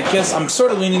just, I guess I'm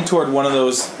sort of leaning toward one of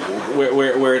those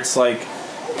where it's like,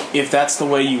 if that's the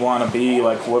way you want to be,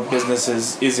 like, what business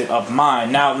is it of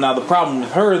mine? Now the problem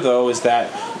with her though is that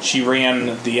she ran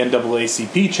the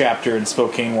NAACP chapter in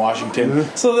Spokane, Washington,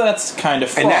 so that's kind of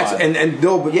flawed.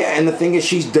 And the thing is,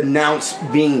 she's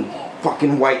denounced being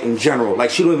fucking white in general. Like,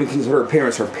 she don't even consider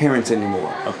her parents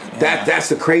anymore. Okay, that's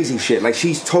the crazy shit. Like,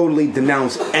 she's totally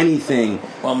denounced anything.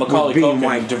 Well, Macaulay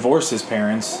Culkin divorced his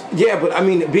parents. Yeah, but I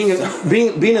mean, being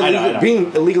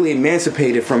illegally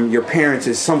emancipated from your parents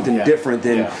is something different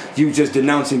than you just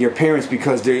denouncing your parents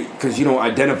because you don't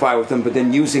identify with them, but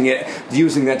then using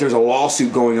that there's a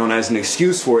lawsuit going on as an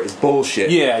excuse for it is bullshit.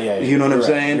 Yeah. You know what I'm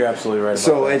saying? You're absolutely right.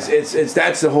 So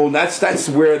that's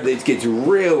where it gets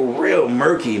real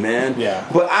murky, man. Yeah.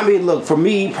 But I mean, look, for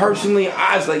me personally,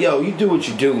 I was like, yo, you do what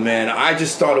you do, man. I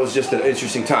just thought it was just an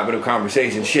interesting topic of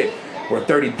conversation. Shit, we're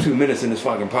 32 minutes in this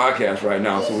fucking podcast right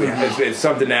now, so it's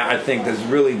something that I think that's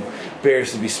really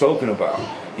bears to be spoken about.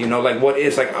 You know, like what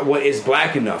is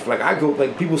black enough? Like I go,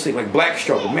 like people say, like black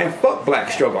struggle, man. Fuck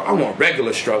black struggle. I want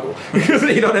regular struggle.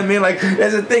 You know what I mean? Like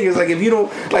that's the thing is like if you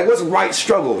don't like what's white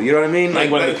struggle. You know what I mean?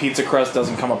 Like when the pizza crust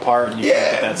doesn't come apart and you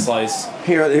can't get that slice.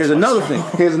 Here's another thing.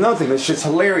 This shit's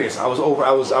hilarious. I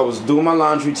was doing my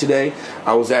laundry today.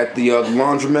 I was at the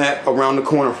laundromat around the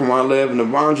corner from where I live, and the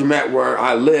laundromat where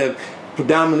I live,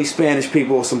 predominantly Spanish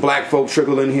people, some black folk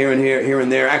trickle in here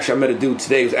and there. Actually, I met a dude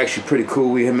today who was actually pretty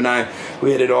cool. Him and I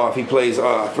hit it off. He plays,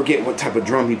 I forget what type of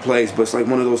drum he plays, but it's like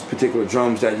one of those particular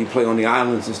drums that you play on the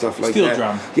islands and stuff like that. Steel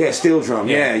drum. Yeah, steel drum.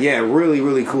 Yeah.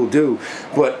 Really cool dude.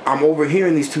 But I'm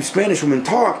overhearing these two Spanish women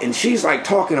talk, and she's like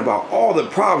talking about all the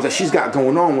problems that she's got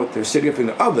going on with her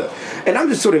significant other. And I'm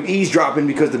just sort of eavesdropping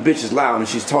because the bitch is loud and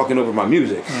she's talking over my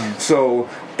music. So...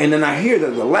 And then I hear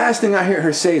that the last thing I hear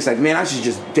her say is like, man, I should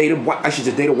just date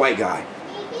a white guy.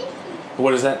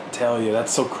 What does that tell you?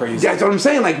 That's so crazy. That's what I'm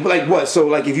saying. Like what? So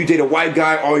like, if you date a white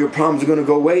guy, all your problems are gonna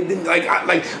go away. Then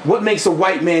like what makes a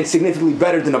white man significantly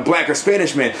better than a black or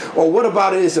Spanish man? Or what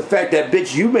about it is the fact that,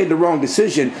 bitch, you made the wrong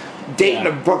decision dating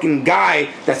a fucking guy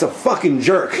that's a fucking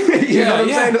jerk. you know what I'm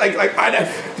saying? Like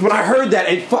when I heard that,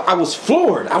 I was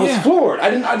floored. I was floored. I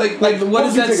didn't. Like what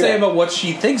does that say about what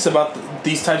she thinks about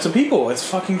these types of people? It's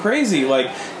fucking crazy.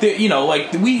 Like,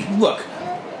 we look.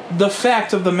 The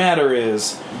fact of the matter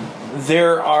is,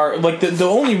 there are like the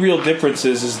only real difference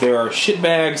is there are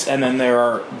shitbags and then there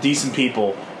are decent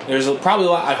people. There's probably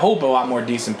I hope a lot more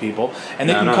decent people, and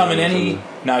they can come in any.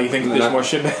 Now you think there's more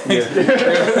shitbags?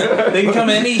 Yeah. They can come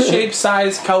in any shape,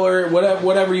 size, color,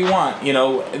 whatever you want.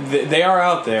 They are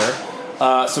out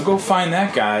there. So go find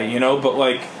that guy. But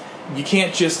like. You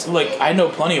can't just, I know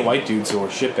plenty of white dudes who are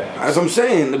shitbags. That's what I'm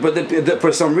saying. But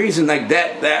for some reason, like,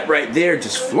 that right there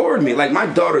just floored me. Like, my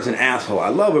daughter's an asshole. I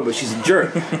love her, but she's a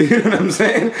jerk. You know what I'm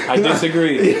saying? I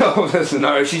disagree. Listen,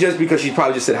 no, because she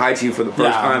probably just said hi to you for the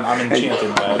first time. I'm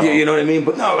enchanted by it. You know what I mean?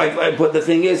 But no, but the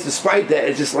thing is, despite that,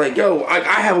 it's just like, yo, I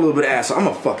have a little bit of ass. I'm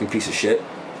a fucking piece of shit.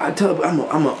 I tell I'm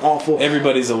an awful.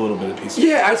 Everybody's a little bit of piece of shit.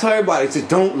 Yeah, I tell everybody, just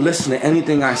don't listen to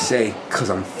anything I say, because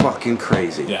I'm fucking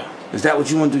crazy. Yeah. Is that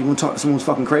what you want to do? You want to talk to someone who's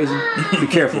fucking crazy? Be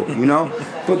careful,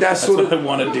 But that's sort what I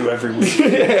want to do every week.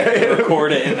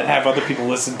 Record it and then have other people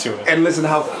listen to it. And listen to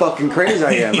how fucking crazy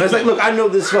I am. It's like, look, I know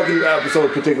this fucking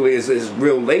episode particularly is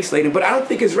real race-laden, but I don't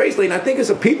think it's race-laden. I think it's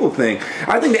a people thing.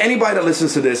 I think that anybody that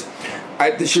listens to this,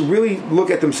 they should really look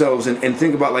at themselves and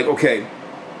think about, like, okay,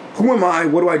 who am I?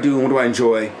 What do I do? And what do I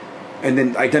enjoy? And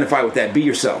then identify with that. Be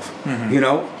yourself.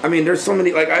 Mm-hmm. I mean, there's so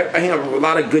many, like, I hang out with a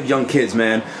lot of good young kids,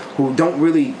 man, who don't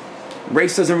really...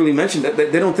 Race doesn't really mention that. They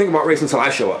don't think about race until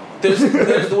I show up. There's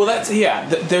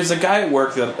a guy at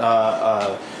work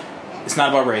that it's not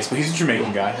about race, but he's a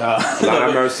Jamaican guy.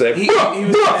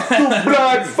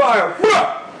 Blood fire.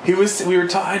 We were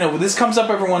talking. I know this comes up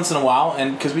every once in a while,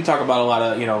 and because we talk about a lot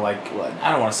of I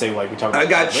don't want to say like we talk. About I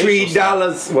got $3.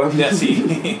 Yes,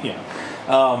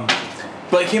 yeah.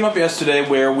 But it came up yesterday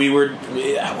where we were.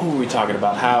 What were we talking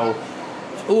about? How?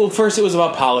 Well, first it was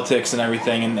about politics and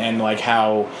everything, and like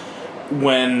how.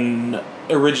 When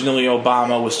originally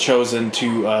Obama was chosen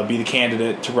to be the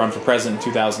candidate to run for president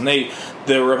in 2008,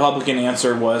 the Republican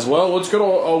answer was, well, let's get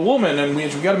a woman, and we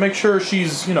got to make sure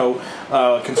she's,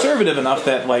 conservative enough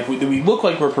that like we look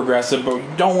like we're progressive,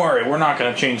 but don't worry, we're not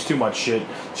going to change too much shit.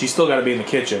 She's still got to be in the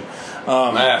kitchen.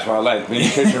 That's what I like. Being in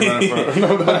the kitchen running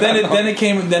for. But then it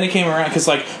came around because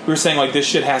like we were saying like this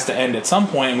shit has to end at some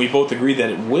point, and we both agree that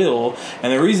it will.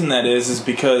 And the reason that is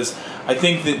because I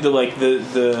think that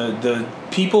the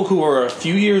people who are a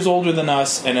few years older than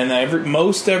us, and then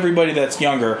most everybody that's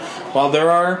younger, while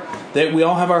we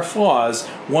all have our flaws,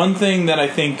 one thing that I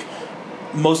think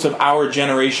most of our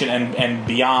generation and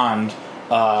beyond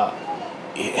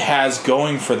has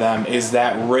going for them is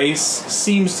that race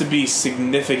seems to be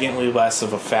significantly less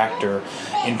of a factor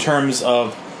in terms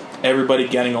of everybody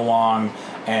getting along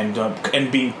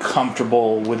and being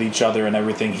comfortable with each other and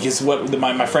everything. Because what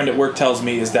my friend at work tells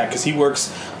me is that because he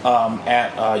works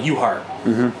at UHeart,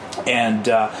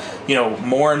 and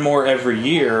more and more every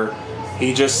year,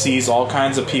 he just sees all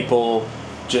kinds of people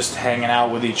just hanging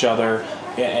out with each other.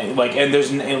 And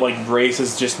there's race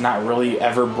is just not really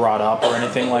ever brought up or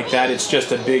anything like that. It's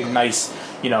just a big, nice,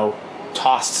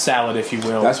 tossed salad, if you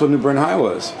will. That's what New Bern High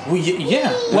was. Well,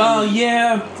 yeah. Well,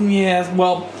 yeah.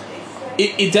 Well,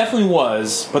 it definitely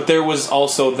was, but there was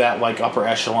also that upper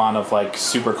echelon of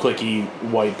super cliquey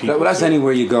white people. But that's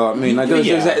anywhere you go. I mean,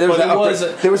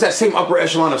 there was that same upper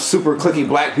echelon of super cliquey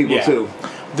black people too.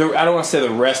 I don't want to say the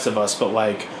rest of us, but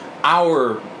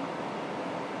our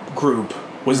group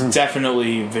was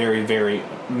definitely very, very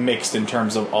mixed in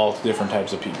terms of all different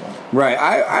types of people. Right.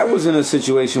 I was in a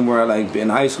situation where, in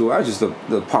high school, I was just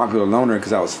the popular loner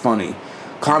because I was funny.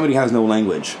 Comedy has no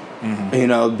language.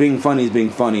 Mm-hmm. Being funny is being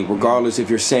funny, regardless if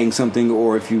you're saying something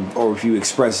or if you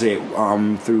express it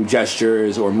through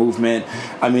gestures or movement.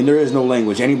 I mean, there is no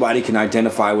language. Anybody can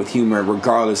identify with humor,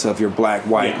 regardless of you're black,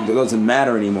 white. Yeah. It doesn't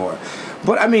matter anymore.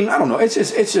 But I mean, I don't know. It's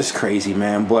just crazy,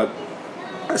 man. But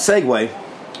segue.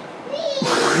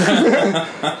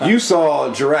 You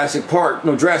saw Jurassic World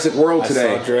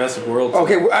today. I saw Jurassic World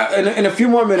today. Okay, in a few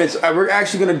more minutes, we're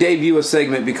actually going to debut a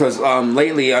segment because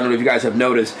lately, I don't know if you guys have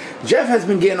noticed, Jeff has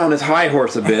been getting on his high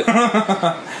horse a bit, and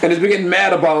has been getting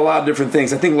mad about a lot of different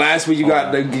things. I think last week you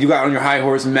got on your high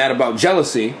horse and mad about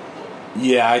jealousy.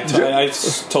 Yeah, I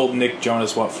told Nick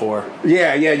Jonas what for.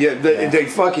 Yeah. They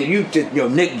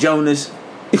fucking Nick Jonas.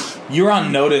 You're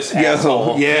on notice,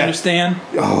 asshole. Yeah. You understand?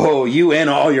 Oh, you and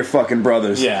all your fucking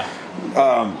brothers. Yeah.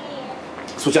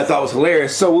 which I thought was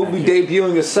hilarious. So we'll be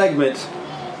debuting a segment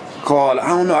called,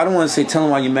 I don't want to say "Tell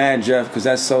 'em Why You Mad, Jeff," because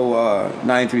that's so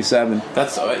 937.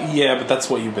 That's but that's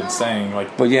what you've been saying.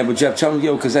 Like, but Jeff, tell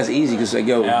him because that's easy. Because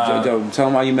yo, tell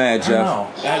him why you mad, Jeff.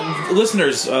 I don't know.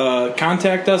 Listeners,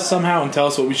 contact us somehow and tell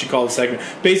us what we should call the segment.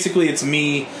 Basically, it's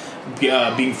me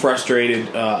being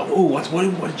frustrated. What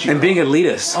did you? And being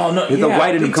elitist. Oh no, the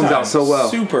white in him comes out so well.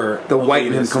 Super. The white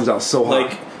in him comes out so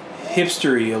hard. Like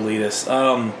hipstery elitist.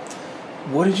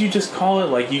 What did you just call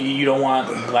it? Like you don't want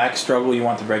black struggle, you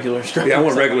want the regular struggle. Yeah, I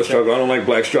want regular struggle. I don't like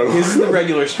black struggle. This is the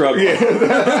regular struggle. Yeah.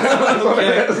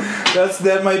 Okay.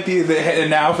 That might be and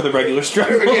now for the regular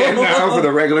struggle. Yeah, now for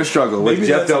the regular struggle with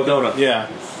Jeff Del Dona. Yeah.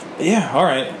 All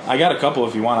right. I got a couple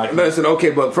if you want. Listen,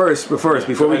 okay, but first, before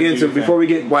we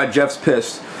get why Jeff's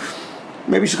pissed,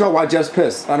 maybe you should call why Jeff's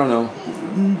pissed. I don't know.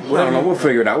 We'll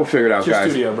figure it out. We'll figure it out, Your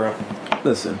guys. studio, bro.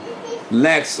 Listen.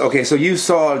 Next, okay, so you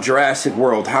saw Jurassic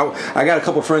World. I got a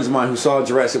couple friends of mine who saw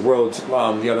Jurassic World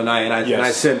the other night, and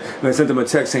I sent them a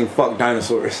text saying "fuck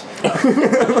dinosaurs."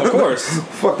 Of course,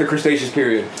 fuck the Cretaceous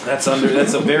period. That's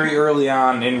a very early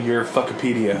on in your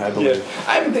Fuckipedia, I believe. Yeah.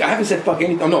 I haven't said fuck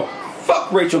anything. Oh no,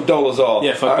 fuck Rachel Dolezal.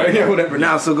 Yeah, fuck her. Yeah, whatever.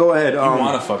 Now, so go ahead. You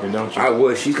want to fuck her, don't you? I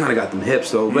would. She's kind of got them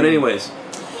hips though. But anyways.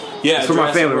 Yeah, it's for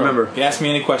my family. Remember, you ask me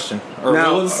any question. Or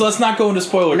now, let's not go into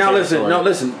spoilers. Now listen.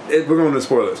 We're going into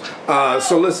spoilers.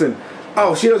 So listen.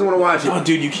 Oh, she doesn't want to watch it. Oh,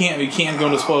 dude, you can't go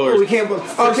into spoilers. We can't.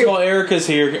 First of all, Erica's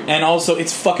here, and also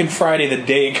it's fucking Friday the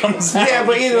day it comes out. Yeah,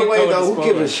 but either way though, who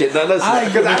gives a shit? Now, listen,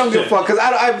 because I don't give a fuck. Because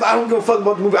I don't give a fuck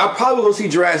about the movie. I'll probably go see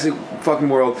Jurassic fucking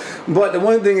World. But the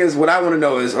one thing is, what I want to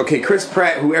know is, okay, Chris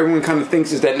Pratt, who everyone kind of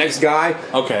thinks is that next guy.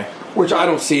 Okay. Which I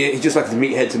don't see it. He's just like the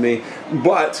meathead to me.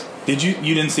 But you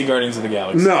didn't see Guardians of the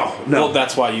Galaxy? No. Well,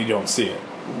 that's why you don't see it.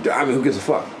 I mean, who gives a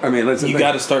fuck? I mean, you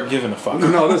got to start giving a fuck.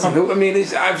 No, listen. I mean,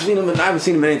 I've seen him, and I haven't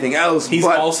seen him in anything else. He's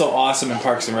also awesome in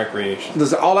Parks and Recreation.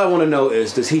 All I want to know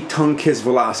is, does he tongue kiss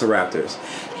velociraptors?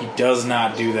 He does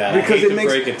not do that. Because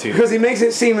he makes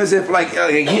it seem as if like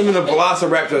him and the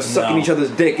velociraptor are sucking each other's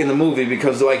dick in the movie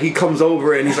because like he comes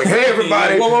over and he's like, "Hey,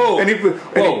 everybody!" Whoa. And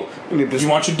you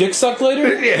want your dick sucked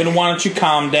later? Yeah. Then why don't you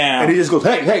calm down? And he just goes,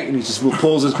 "Hey!" And he just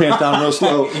pulls his pants down real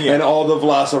slow, and all the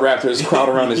velociraptors crowd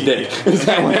around his dick. Is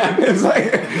that what happens?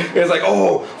 It's like,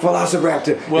 oh,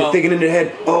 velociraptor. They're thinking in their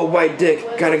head, oh, white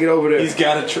dick, gotta get over there. He's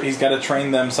got to train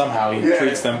them somehow. He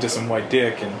treats them to some white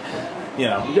dick and. You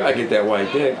gotta get that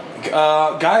white dick.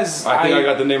 Guys, I think I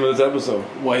got the name of this episode.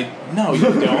 White? No, you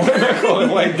don't. Call it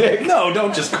white dick. No,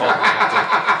 don't just call it white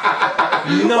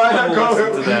dick. No one will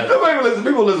listen to that. Nobody listen.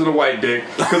 People listen to white dick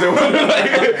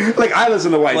because like I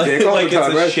listen to white dick all the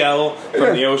time. It's a shell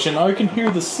from the ocean. Oh, I can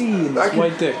hear the sea in this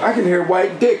white dick. I can hear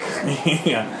white dick.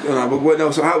 Yeah.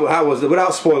 So how was it?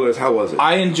 Without spoilers, how was it?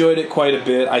 I enjoyed it quite a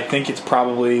bit. I think it's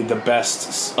probably the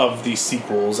best of the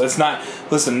sequels. It's not.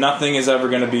 Listen, nothing is ever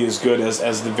going to be as good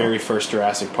as the very first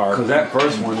Jurassic Park. Because that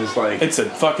first one is like... It's a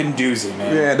fucking doozy,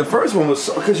 man. Yeah, the first one was...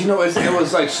 Because, it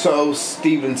was like so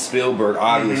Steven Spielberg,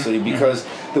 obviously, because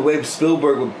the way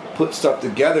Spielberg would put stuff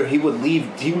together, he would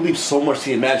leave so much to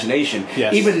the imagination.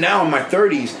 Yes. Even now in my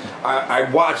 30s,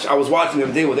 I was watching the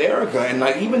other day with Erica, and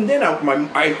like even then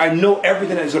I know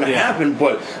everything that's going to happen,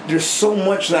 but there's so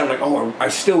much that I'm like, oh, I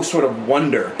still sort of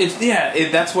wonder.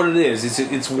 That's what it is.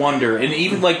 It's wonder, and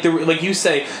even like you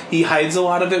say, he hides a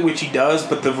lot of it, which he does,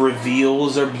 but the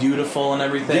reveals are beautiful and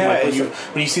everything. Yeah, like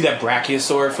when you see that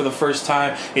brachiosaur for the first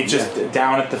time, it just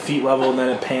down at the feet level, and then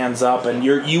it pans up, and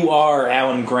you are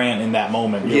Alan Grant in that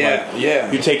moment.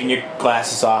 You're taking your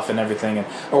glasses off and everything,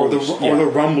 or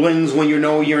the rumblings when you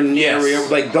know you're in the area,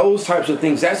 like those types of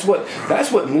things. That's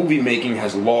what movie making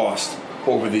has lost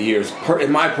over the years,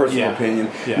 in my personal opinion.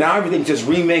 Yeah. Now everything just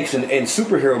remakes and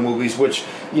superhero movies, which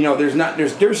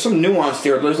there's some nuance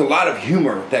there. There's a lot of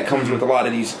humor that comes with a lot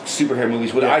of these superhero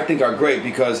movies, which I think are great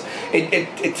because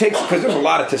it takes, because there's a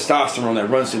lot of testosterone that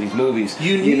runs through these movies.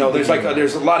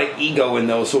 There's a lot of ego in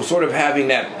those, so sort of having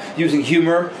that, using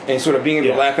humor and sort of being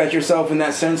able to laugh at yourself in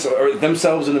that sense, or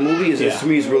themselves in the movie, to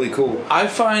me is really cool. I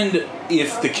find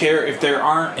if there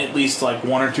aren't at least like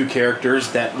one or two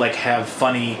characters that like have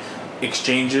funny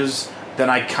exchanges, then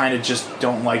I kind of just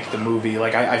don't like the movie.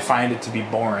 Like I find it to be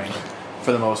boring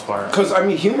for the most part. Because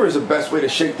humor is the best way to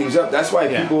shake things up. That's why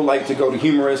people like to go to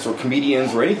humorists or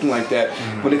comedians or anything like that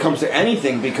when it comes to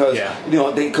anything. Because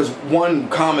because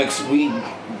comics,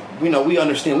 we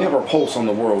understand, we have our pulse on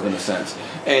the world in a sense,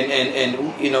 and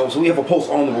so we have a pulse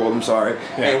on the world. I'm sorry,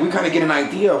 and we kind of get an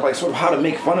idea of like sort of how to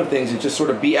make fun of things and just sort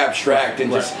of be abstract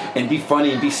and just and be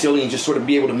funny and be silly and just sort of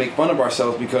be able to make fun of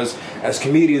ourselves, because as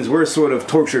comedians we're sort of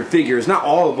tortured figures. Not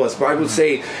all of us, but I would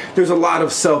say there's a lot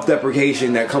of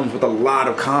self-deprecation that comes with a lot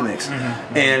of comics,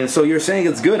 and so you're saying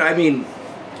it's good. I mean,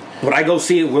 would I go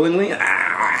see it willingly?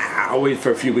 I'll wait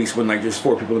for a few weeks when like there's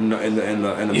 4 people in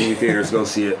the movie theaters to go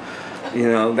see it.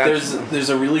 There's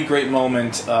a really great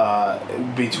moment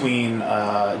between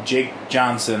Jake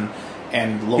Johnson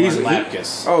and Lauren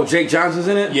Lapkus. Oh, Jake Johnson's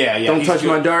in it? Yeah. Don't touch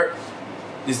my dart.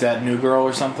 Is that New Girl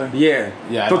or something? Yeah.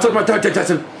 Don't touch my dart, Jake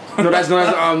Johnson. That's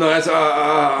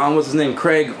what's his name?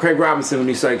 Craig Robinson, when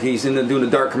he's doing the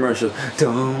dart commercial. Okay.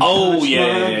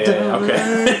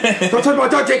 Don't touch my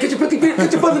dart, Jake. Get your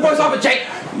voice off it, Jake.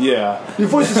 Yeah. Your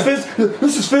voice is physical.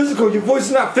 This is physical. Your voice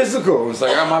is not physical. It's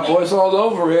like I got my voice all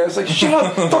over here. It's like, shut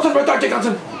up. Don't touch my dart, Jake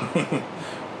Johnson.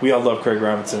 We all love Craig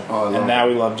Robinson, and now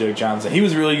we love Jake Johnson. He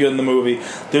was really good in the movie.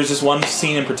 There's this one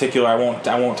scene in particular. I won't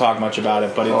talk much about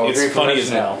it, but it's funny as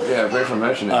hell. Yeah, great for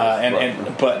mentioning.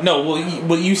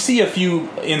 Well, you see a few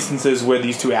instances where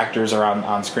these two actors are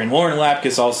on screen. Lauren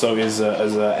Lapkus also is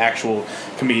a actual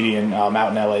comedian out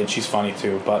in LA, and she's funny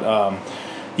too. But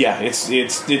it's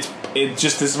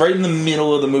just this right in the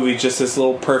middle of the movie, just this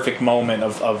little perfect moment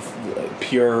of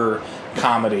pure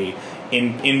comedy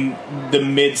in the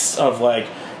midst of like.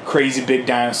 Crazy big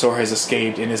dinosaur has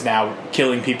escaped and is now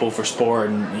killing people for sport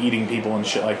and eating people and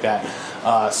shit like that.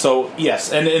 So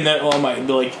yes, and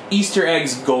like Easter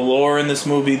eggs galore in this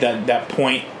movie that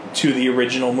point to the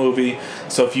original movie.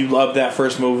 So if you love that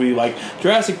first movie, like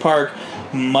Jurassic Park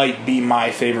might be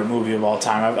my favorite movie of all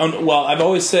time. I've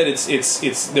always said it's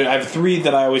I have 3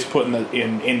 that I always put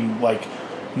in like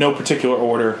no particular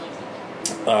order: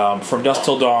 From Dusk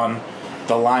Till Dawn,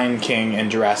 The Lion King, and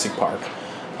Jurassic Park.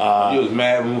 He was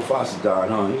mad when Mufasa died,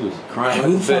 huh? He was crying.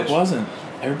 Who the fuck wasn't?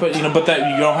 Everybody, but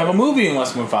that you don't have a movie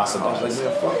unless Mufasa dies. I was like,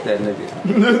 man, fuck that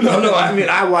nigga. No. I mean,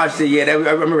 I watched it. Yeah, I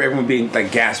remember everyone being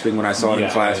like gasping when I saw it in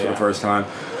class for the first time.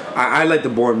 I like the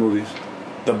Bourne movies.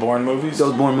 The Bourne movies?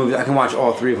 Those Bourne movies, I can watch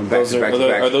all 3 of them back to back.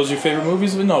 Are those your favorite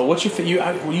movies? No. What's your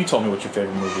you told me what your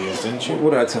favorite movie is, didn't you?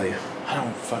 What did I tell you? I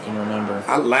don't fucking remember.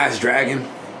 Last Dragon.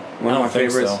 One of my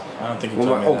favorites. So. I don't think you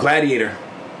told me that. Gladiator.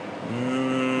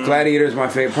 Gladiator is my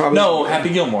favorite. Probably. No, Happy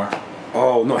Gilmore.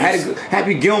 Oh no,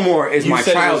 Happy Gilmore is my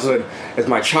childhood. It's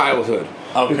my childhood.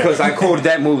 Okay. Because I quoted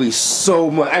that movie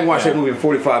so much. I can watch that movie in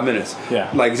 45 minutes.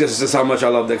 Yeah. Like just how much I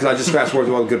love that, because I just fast forward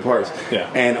to all the good parts. Yeah.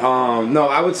 And no,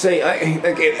 I would say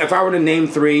like if I were to name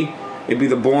 3, it'd be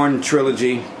the Bourne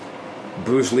trilogy,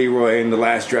 Bruce Leroy, and The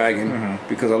Last Dragon,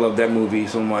 because I love that movie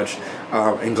so much,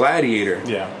 and Gladiator.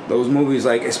 Yeah. Those movies,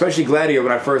 like especially Gladiator,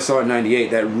 when I first saw it in '98,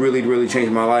 that really, really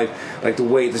changed my life. Like the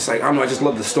way, just like I don't know, I just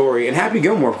love the story. And Happy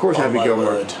Gilmore, of course, Happy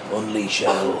Gilmore. Unleash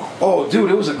hell. Oh,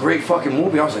 dude, it was a great fucking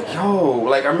movie. I was like, yo,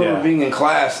 like I remember being in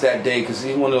class that day, because it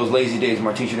was one of those lazy days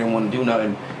my teacher didn't want to do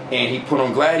nothing, and he put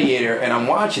on Gladiator, and I'm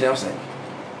watching it. I was like,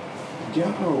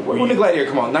 when did Gladiator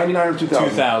come out? 99 or 2000?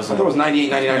 2000. I thought it was 98,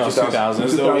 99, 2000.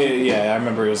 2000. Yeah, I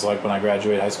remember it was like when I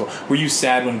graduated high school. Were you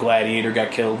sad when Gladiator got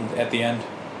killed at the end?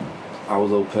 I was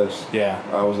a little pissed. Yeah.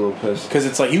 I was a little pissed. Because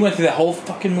it's like, he went through that whole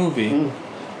fucking movie, and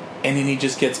then he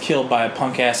just gets killed by a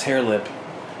punk-ass hairlip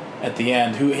at the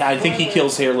end. Who I think he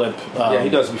kills hairlip. Yeah, he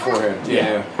does beforehand.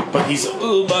 Yeah. But he's,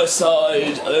 my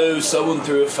side. Oh, someone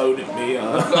threw a phone at me.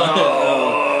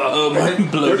 Oh, my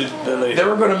bloated belly. They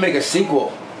were going to make a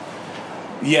sequel.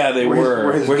 Yeah, they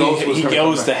were. Where he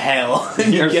goes to hell.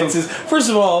 And he gets his... First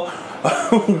of all,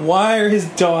 why are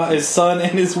his son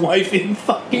and his wife in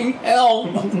fucking hell?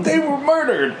 They were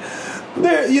murdered.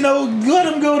 Let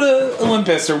them go to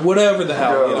Olympus or whatever the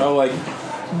hell, like...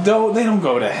 They don't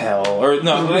go to hell, or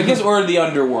no, I guess, or the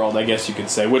underworld, I guess you could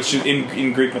say. Which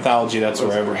in Greek mythology, that's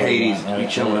where everybody Hades, right?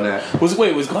 Chilling at. Was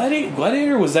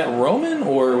Gladiator? Was that Roman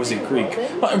or was it Greek?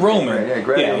 Roman.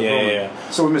 Yeah.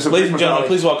 So we missed. Ladies and gentlemen,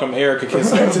 please welcome Erica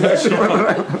Kissler to the show.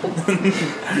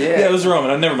 Yeah, it was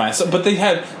Roman. Never mind. So, but they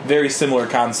had very similar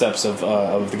concepts of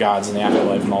the gods and the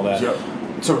afterlife and all that. Yep.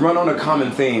 To run on a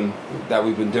common theme that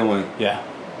we've been doing. Yeah.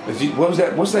 What was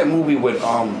that? What's that movie with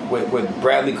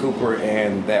Bradley Cooper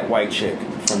and that white chick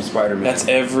from Spider-Man? That's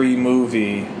every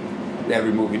movie.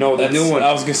 Every movie. No, the new one.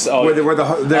 I was gonna say. Where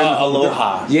they're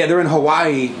Aloha. They're in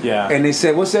Hawaii. Yeah. And they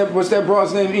said, what's that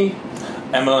broad's name?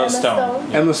 Emma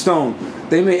Stone. Emma Stone.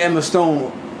 They made Emma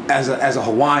Stone as a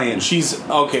Hawaiian. She's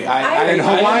okay.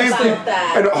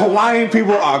 Hawaiian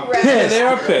people are pissed. Yeah, they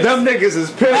are pissed. Them niggas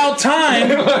is pissed. About time.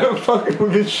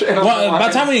 By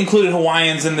the time we included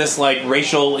Hawaiians in this like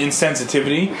racial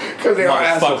insensitivity, because they are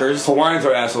assholes. Hawaiians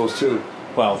are assholes too.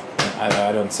 Well,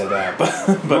 I don't say that, but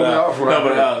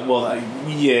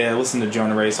yeah. Listen to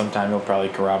Jonah Ray sometime; he'll probably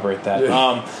corroborate that.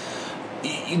 Yeah.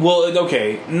 Well,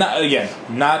 okay.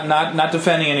 Not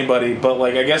defending anybody, but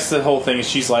like I guess the whole thing is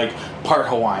she's like part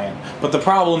Hawaiian, but the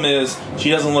problem is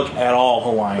she doesn't look at all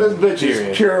Hawaiian. This bitch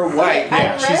period. is pure white.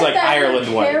 Yeah, she's like Ireland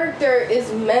her white. character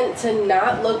is meant to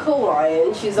not look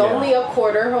Hawaiian. She's only a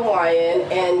quarter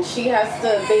Hawaiian, and she has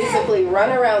to basically run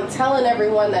around telling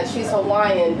everyone that she's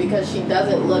Hawaiian because she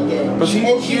doesn't look it. But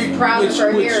and she's proud of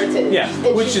her heritage. Yeah,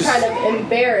 and which she's is kind of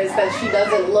embarrassed that she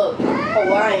doesn't look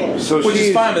Hawaiian. So which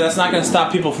is fine, but that's not going to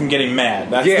stop people from getting mad.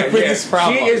 That's the biggest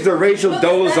problem. She is the Rachel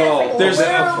Dolezal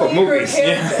of movies.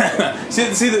 Yeah.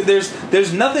 see,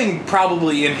 there's nothing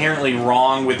probably inherently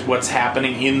wrong with what's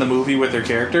happening in the movie with their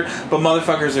character, but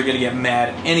motherfuckers are going to get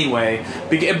mad anyway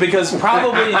because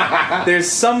probably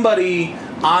there's somebody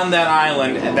on that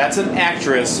island that's an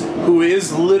actress who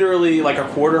is literally like a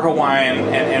quarter Hawaiian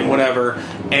and whatever,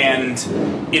 and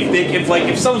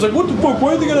if someone's like, what the fuck,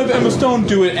 why are they going to have Emma Stone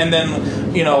do it, and then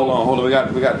Hold on, we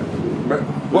got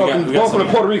welcome to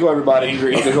Puerto Rico, everybody.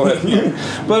 Angry. Okay, go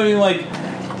ahead. But I mean, like,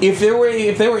 if they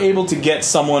were able to get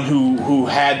someone who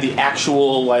had the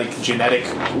actual like genetic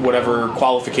whatever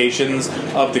qualifications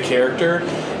of the character,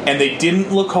 and they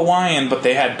didn't look Hawaiian, but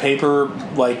they had paper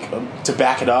like to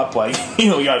back it up, like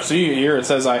you gotta see here it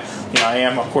says I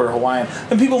am a quarter Hawaiian,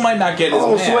 then people might not get as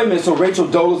mad. So wait a minute. So Rachel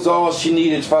Dolezal, she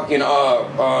needed fucking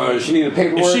she needed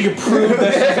paperwork. If she could prove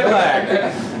that she's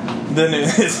black, then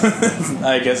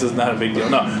I guess it's not a big deal.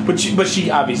 No, but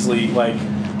she obviously like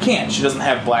can't. She doesn't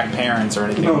have black parents or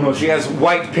anything. No, she has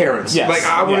white parents. Yes. Like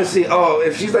I want to see. Oh,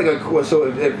 if she's like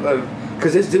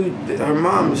because this dude, her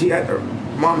mom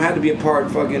had to be a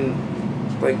part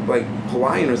fucking like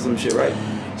Hawaiian or some shit, right?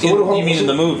 So you mean in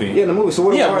the movie? Yeah, in the movie. So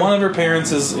what? Yeah, one of her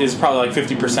parents is probably like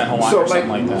 50% Hawaiian or something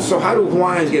like that. So how do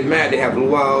Hawaiians get mad? They have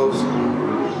luau's.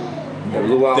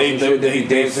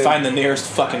 They find the nearest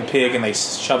fucking pig and they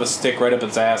shove a stick right up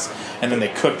its ass and then they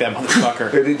cook that motherfucker.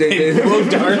 they blow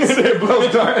darts. They blow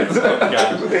darts. Oh, God.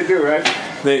 That's what they do, right?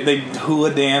 They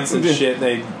hula dance and shit.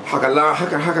 They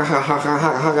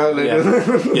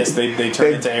yes, they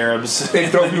turn into Arabs. They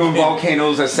throw you in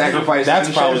volcanoes as sacrifices.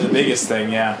 That's probably the biggest thing.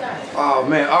 Yeah. Oh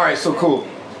man! All right, so cool.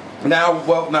 Now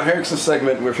here's the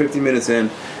segment. We're 50 minutes in,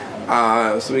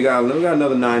 so we got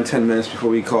another 9-10 minutes before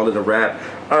we call it a wrap.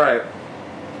 All right.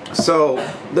 So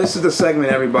this is the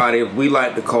segment, everybody, we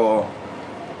like to call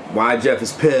 "Why Jeff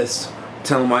is Pissed."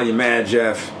 Tell him why you're mad,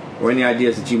 Jeff, or any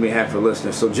ideas that you may have for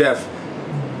listeners. So Jeff,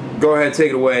 go ahead,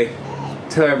 take it away.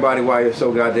 Tell everybody why you're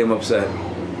so goddamn upset.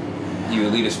 You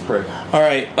elitist prick. All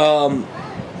right,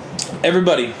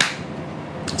 everybody,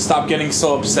 stop getting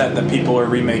so upset that people are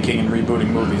remaking and rebooting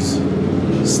movies.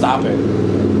 Stop it,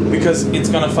 because it's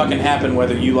gonna fucking happen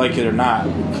whether you like it or not.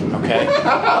 Okay.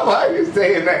 Why are you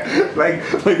saying that? Like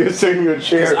you're sitting in a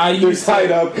chair, you're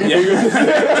tied up. Yeah.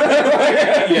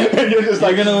 And you're just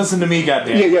like, you're gonna listen to me,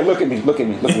 goddamn. Yeah. Look at me.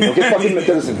 Okay, fucking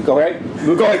listen. Go ahead.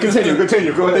 Go ahead.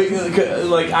 Continue. Go ahead.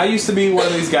 Like I used to be one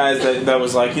of these guys that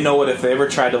was like, you know what? If they ever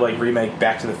tried to like remake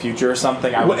Back to the Future or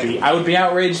something, I would be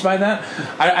outraged by that.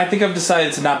 I think I've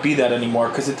decided to not be that anymore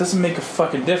because it doesn't make a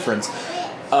fucking difference.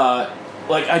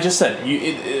 Like I just said,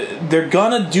 they're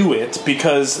gonna do it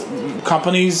because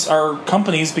companies are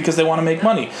companies because they want to make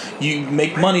money. You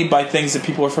make money by things that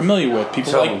people are familiar with.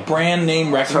 People like brand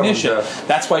name recognition.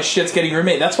 That's why shit's getting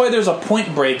remade. That's why there's a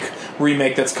Point Break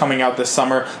remake that's coming out this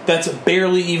summer that's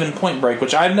barely even Point Break,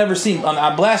 which I've never seen.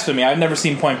 Blasphemy! I've never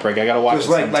seen Point Break. I gotta watch it.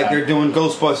 It's like they're doing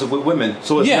Ghostbusters with women,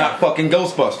 so it's not fucking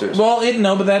Ghostbusters. Well,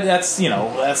 but that's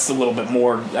that's a little bit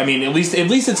more. I mean, at least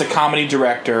it's a comedy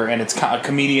director and it's a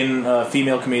comedian.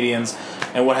 Female comedians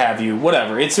and what have you,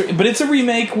 whatever. But it's a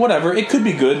remake, whatever. It could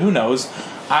be good. Who knows?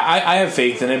 I have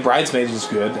faith in it. Bridesmaids was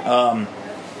good,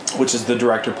 which is the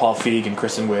director Paul Feig and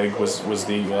Kristen Wiig was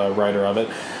the writer of it.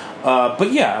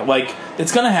 But yeah, like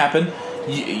it's gonna happen.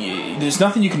 There's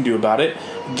nothing you can do about it.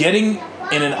 Getting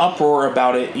in an uproar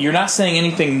about it, you're not saying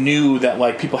anything new that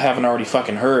like people haven't already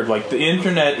fucking heard. Like the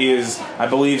internet is, I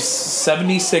believe,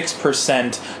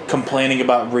 76% complaining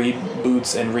about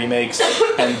reboots and remakes,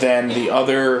 and then the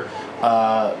other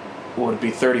would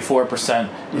be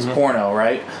 34% is porno,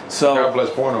 right? So God bless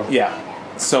porno. Yeah.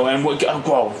 So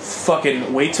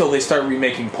fucking wait till they start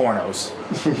remaking pornos.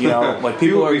 You know, like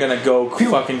people are gonna go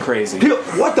fucking crazy.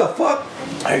 What the fuck?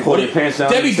 Hey, hold your pants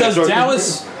down. Debbie does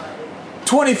Dallas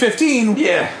 2015.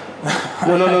 Yeah.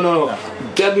 No.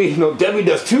 Debbie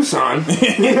does Tucson.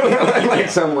 like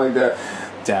something like that.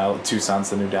 Tucson's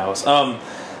the new Dallas.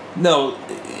 No,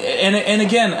 and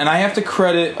again, and I have to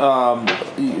credit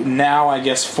now, I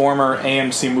guess, former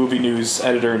AMC Movie News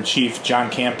editor in chief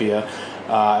John Campea.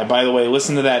 By the way,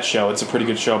 listen to that show. It's a pretty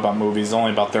good show about movies. It's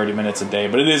only about 30 minutes a day,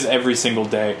 but it is every single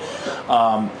day.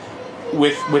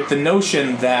 With the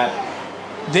notion that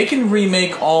they can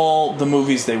remake all the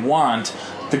movies they want.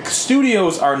 The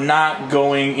studios are not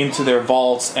going into their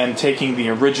vaults and taking the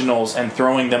originals and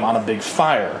throwing them on a big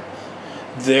fire.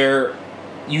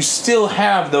 You still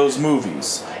have those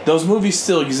movies. Those movies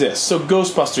still exist. So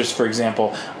Ghostbusters, for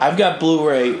example, I've got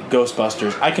Blu-ray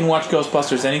Ghostbusters. I can watch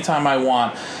Ghostbusters anytime I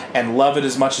want and love it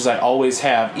as much as I always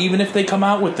have, even if they come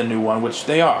out with the new one, which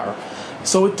they are.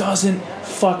 So it doesn't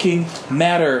fucking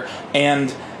matter.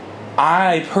 And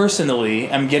I personally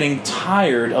am getting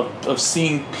tired of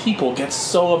seeing people get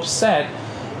so upset.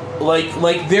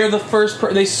 Like they're the first.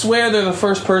 They swear they're the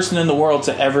first person in the world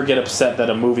to ever get upset that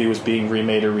a movie was being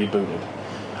remade or rebooted.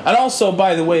 And also,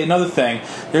 by the way, another thing: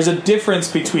 there's a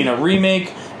difference between a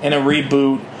remake and a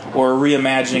reboot or a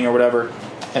reimagining or whatever.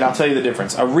 And I'll tell you the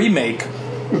difference. A remake,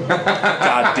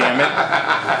 God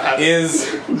damn it,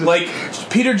 is like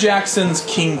Peter Jackson's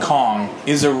King Kong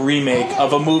is a remake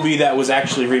of a movie that was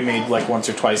actually remade like once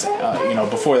or twice,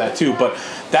 before that too. But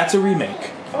that's a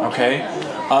remake. Okay.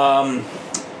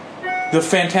 The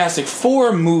Fantastic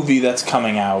Four movie that's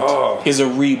coming out is a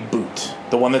reboot.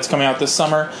 The one that's coming out this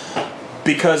summer.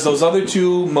 Because those other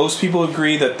two, most people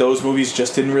agree that those movies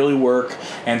just didn't really work,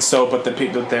 and so, but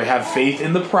they have faith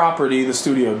in the property, the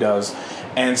studio does,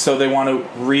 and so they want to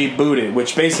reboot it,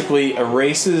 which basically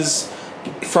erases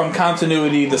from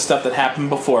continuity the stuff that happened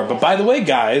before. But by the way,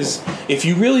 guys, if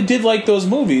you really did like those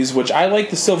movies, which I like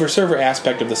the Silver Surfer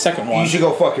aspect of the second one, you should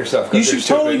go fuck yourself. You should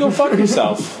totally go fuck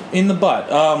yourself in the butt.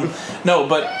 No,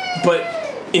 but.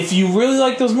 If you really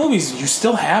like those movies, you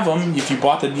still have them. If you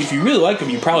really like them,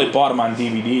 you probably bought them on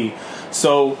DVD.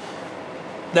 So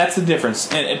that's the difference.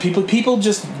 And people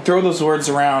just throw those words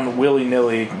around willy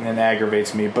nilly, and it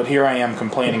aggravates me. But here I am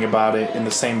complaining about it in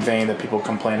the same vein that people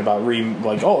complain about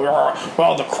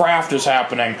The Craft is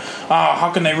happening.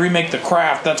 How can they remake The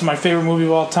Craft? That's my favorite movie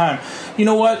of all time. You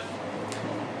know what?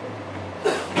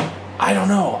 I don't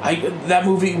know. That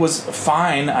movie was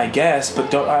fine, I guess, but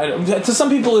to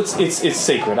some people it's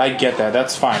sacred. I get that.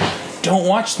 That's fine. Don't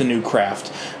watch the new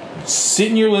Craft. Sit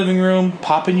in your living room,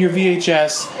 pop in your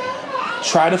VHS,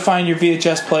 try to find your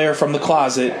VHS player from the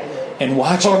closet, and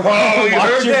watch your Craft.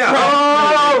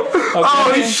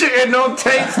 He's shitting on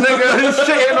tapes, nigga. He's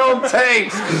shitting on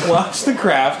tapes. Watch The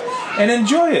Craft and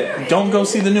enjoy it. Don't go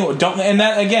see the new one. And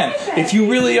that, again, if you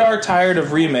really are tired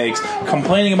of remakes,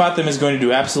 complaining about them is going to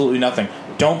do absolutely nothing.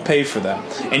 Don't pay for them.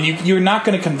 And you're not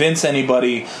going to convince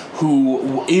anybody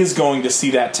who is going to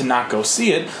see that to not go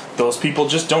see it. Those people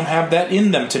just don't have that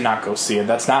in them to not go see it.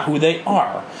 That's not who they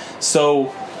are.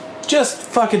 So just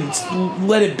fucking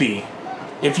let it be.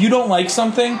 If you don't like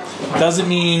something, doesn't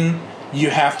mean you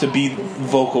have to be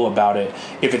vocal about it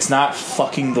if it's not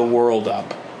fucking the world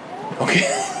up.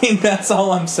 Okay? That's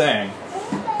all I'm saying.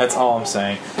 That's all I'm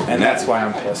saying. And that's why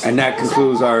I'm pissed. And that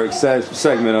concludes our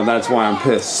segment of That's Why I'm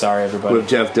Pissed. Sorry, everybody. With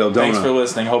Jeff Del Dona. Thanks for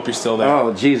listening. Hope you're still there.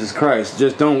 Oh, Jesus Christ.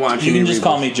 Just don't watch You can just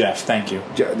call me Jeff. Thank you.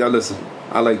 Now, listen.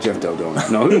 I like Jeff Del Dona.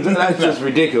 No, that's just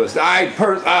ridiculous.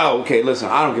 Okay, listen.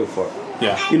 I don't give a fuck.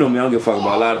 Yeah. You know me. I don't give a fuck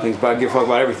about a lot of things, but I give a fuck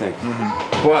about everything.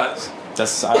 Mm-hmm. But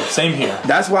that's same here.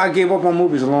 That's why I gave up on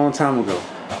movies a long time ago.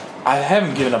 I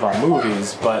haven't given up on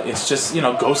movies, but it's just,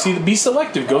 be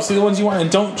selective. Go see the ones you want, and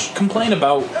don't complain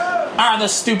about,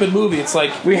 this stupid movie. It's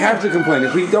like... We have to complain.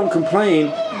 If we don't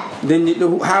complain, then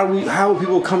how will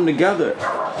people come together?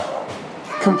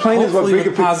 Complain is what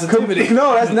bigger positivity.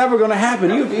 No, that's never going to happen.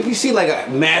 If you see like a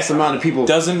mass amount of people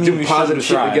do positive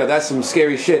shit together, that's some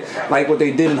scary shit. Like what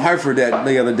they did in Hartford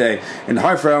the other day. In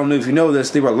Hartford, I don't know if you know this,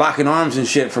 they were locking arms and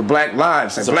shit for Black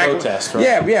Lives. Like it's a protest,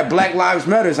 right? Yeah, Black Lives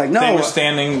Matter. It's like, no. They were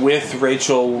standing with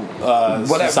Rachel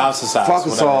Sassas. Fuck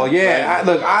us all, yeah.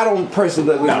 Right? I don't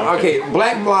personally... Okay,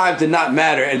 Black Lives did not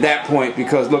matter at that point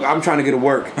because, look, I'm trying to get to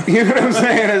work. You know what I'm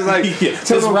saying? It's like...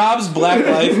 Does Rob's Black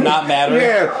life not matter?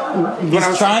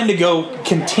 Yeah. He's trying to go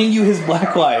continue his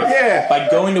black life by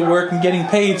going to work and getting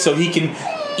paid so he can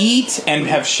eat and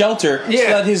have shelter so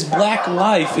that his black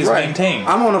life is maintained.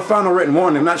 I'm on a final written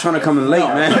warning. I'm not trying to come in late,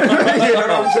 man. You know what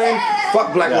I'm saying?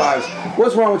 Fuck Black Lives.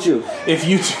 What's wrong with you? If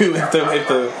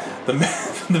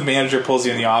the manager pulls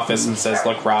you in the office and says,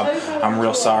 "Look, Rob, I'm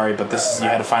real sorry, but you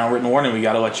had a final written warning. We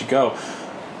got to let you go."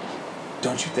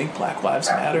 Don't you think Black Lives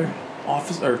Matter?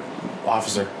 Officer.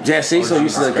 Jesse, so you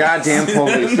said the goddamn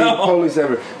police. No. Police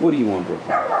ever. What do you want, bro?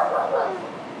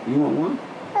 You want one?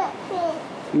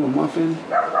 You want muffin?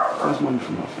 Ask mommy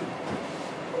for muffin.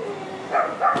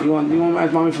 You want to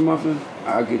ask mommy for muffin?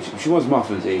 I'll get you. She wants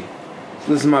muffins, E.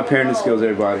 Listen to my parenting skills,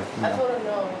 everybody. I told her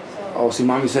no. So. Oh, see,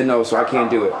 mommy said no, so I can't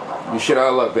do it. You shit out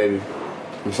of luck, baby.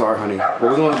 I'm sorry, honey. But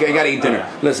we're gonna gotta eat dinner.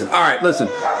 Listen, all right, listen.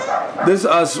 This is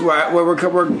us. We're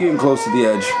getting close to the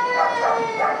edge.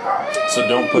 So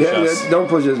don't push us. Don't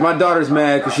push us. My daughter's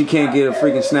mad because she can't get a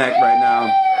freaking snack right now,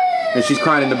 and she's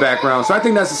crying in the background. So I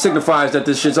think that signifies that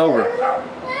this shit's over.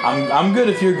 I'm good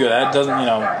if you're good. That doesn't,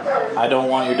 I don't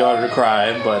want your daughter to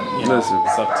cry, but Listen,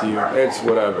 it's up to you. It's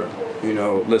whatever.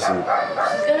 Listen.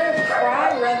 She's gonna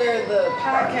cry whether the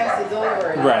podcast is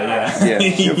over. Right? Yeah.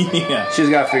 Yeah. She's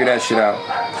got to figure that shit out.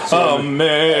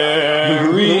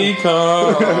 America.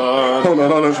 Hold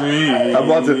on. I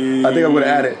think I'm gonna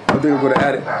add it.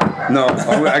 No,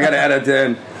 I gotta add it at the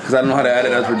end because I don't know how to add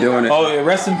it as we're doing it. Oh, yeah,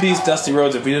 rest in peace, Dusty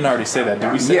Rhodes. If we didn't already say that,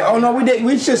 did we say? Yeah. Oh no, we did.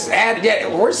 We just added. Yeah,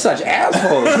 we're such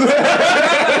assholes.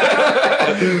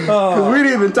 Because we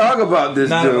didn't even talk about this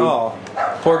Not dude. at all.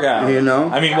 Poor guy.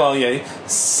 I mean, well, yeah,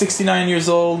 69 years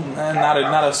old,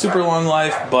 not a super long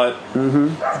life, but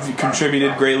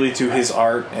contributed greatly to his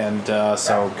art, and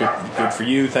so good for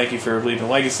you. Thank you for leaving a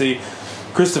legacy.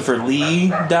 Christopher Lee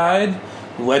died.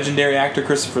 Legendary actor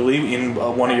Christopher Lee in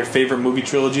one of your favorite movie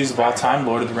trilogies of all time,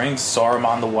 Lord of the Rings,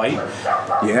 Saruman the White.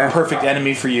 Yeah. Perfect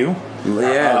enemy for you.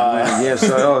 Yeah.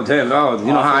 So, oh damn. Oh, you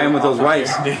know how I am with those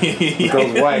whites. With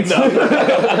those whites.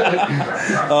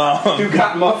 You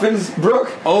got muffins,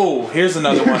 Brooke? Oh, here's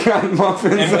another one. You got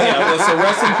muffins. And, so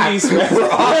rest in peace.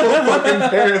 We're awful fucking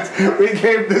parents. We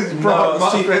gave this broad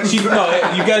muffins. You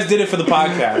guys did it for the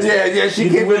podcast. Yeah. She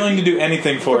She's came willing to do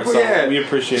anything for it, so we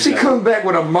appreciate She that. comes back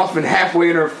with a muffin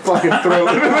halfway in her fucking throat.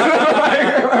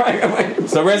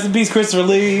 So rest in peace, Christopher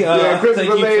Lee. Christopher thank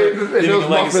you Lee. for And leaving those a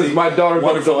legacy. muffins, my daughter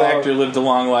Wonderful actor, lived a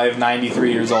long life,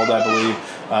 93 years old, I believe.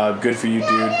 Good for you,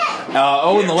 dude.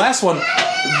 And the last one,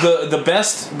 the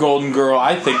best Golden Girl,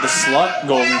 I think, the slut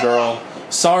Golden Girl.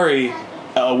 Sorry,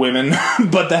 women,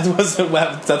 but that's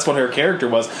what her character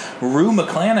was. Rue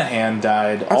McClanahan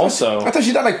died also. I thought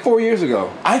she died like 4 years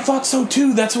ago. I thought so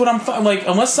too. That's what I'm like.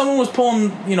 Unless someone was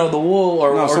pulling, the wool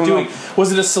or doing.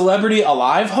 Was it a celebrity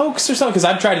alive hoax or something? Because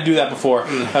I've tried to do that before.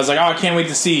 I was like, I can't wait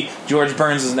to see George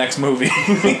Burns' next movie.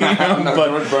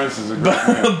 George Burns is a great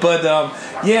man.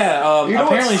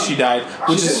 Apparently she died,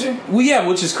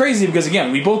 which is crazy because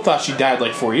again, we both thought she died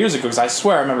like 4 years ago. Because I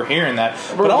swear I remember hearing that.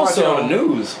 But also, on the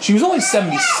news. She was only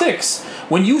 76.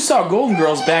 When you saw Golden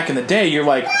Girls back in the day, you're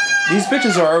like, these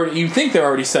bitches are already. You think they're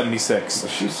already 76.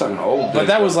 She's something old. But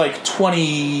that was like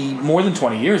more than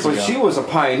 20 years ago. But she was a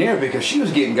pioneer because she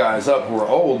was getting guys up who were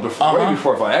old before, way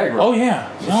before Viagra. Oh yeah,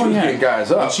 she was getting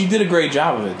guys up. And she did a great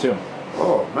job of it too.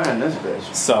 Oh man, this bitch.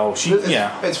 So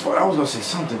It's funny. I was gonna say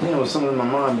something. There was something in my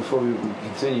mind before we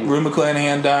continue. Rue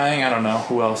McClanahan dying. I don't know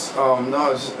who else.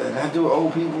 No, it had to do with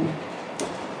old people.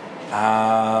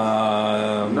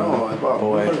 No, about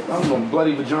boy. I don't know,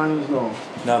 bloody vaginas.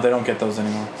 No, they don't get those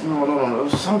anymore. No. It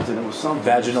was something.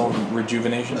 Vaginal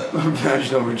rejuvenation.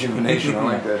 Vaginal rejuvenation. I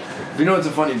like that. You know, it's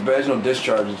a funny vaginal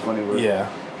discharge. Is funny word. Yeah.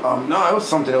 No, it was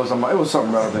something. It was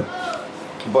something relevant.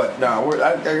 But no,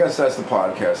 I guess that's the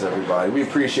podcast, everybody. We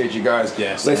appreciate you guys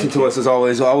listening to us as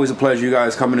always. Always a pleasure, you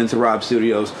guys coming into Rob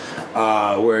Studios,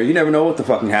 where you never know what the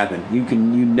fucking happened.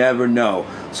 You never know.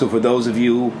 So for those of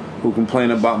you who complain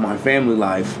about my family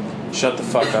life, shut the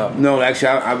fuck up. No, actually,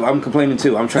 I'm complaining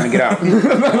too. I'm trying to get out.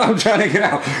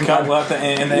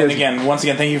 And again, once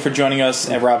again, thank you for joining us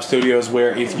at Rob Studios,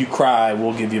 where if you cry,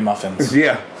 we'll give you muffins.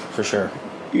 Yeah, for sure.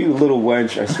 You little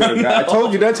wench, I swear to God. I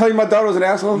told you, did I tell you my daughter was an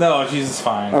asshole? No, she's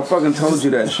fine. I fucking told you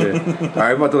that shit. Alright,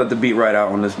 I'm about to let the beat right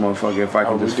out on this motherfucker if I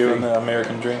can just we're doing the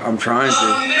American Dream? I'm trying to.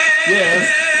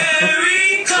 Yes.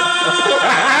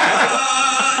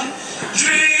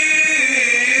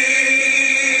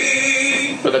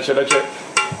 That's it.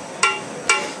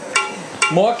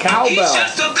 More cowbell. He's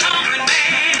just a common man.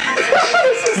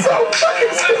 This is so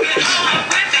fucking stupid.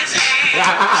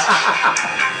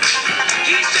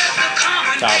 He's just a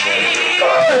common Cowboy.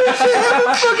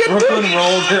 man. Brooklyn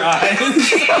rolled her eyes.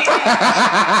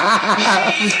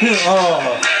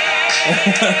 Oh.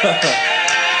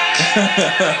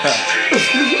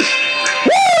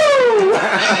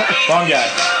 Wrong guy.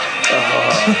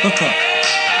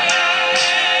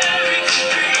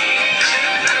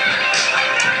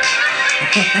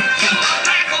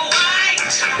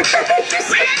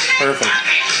 Perfect.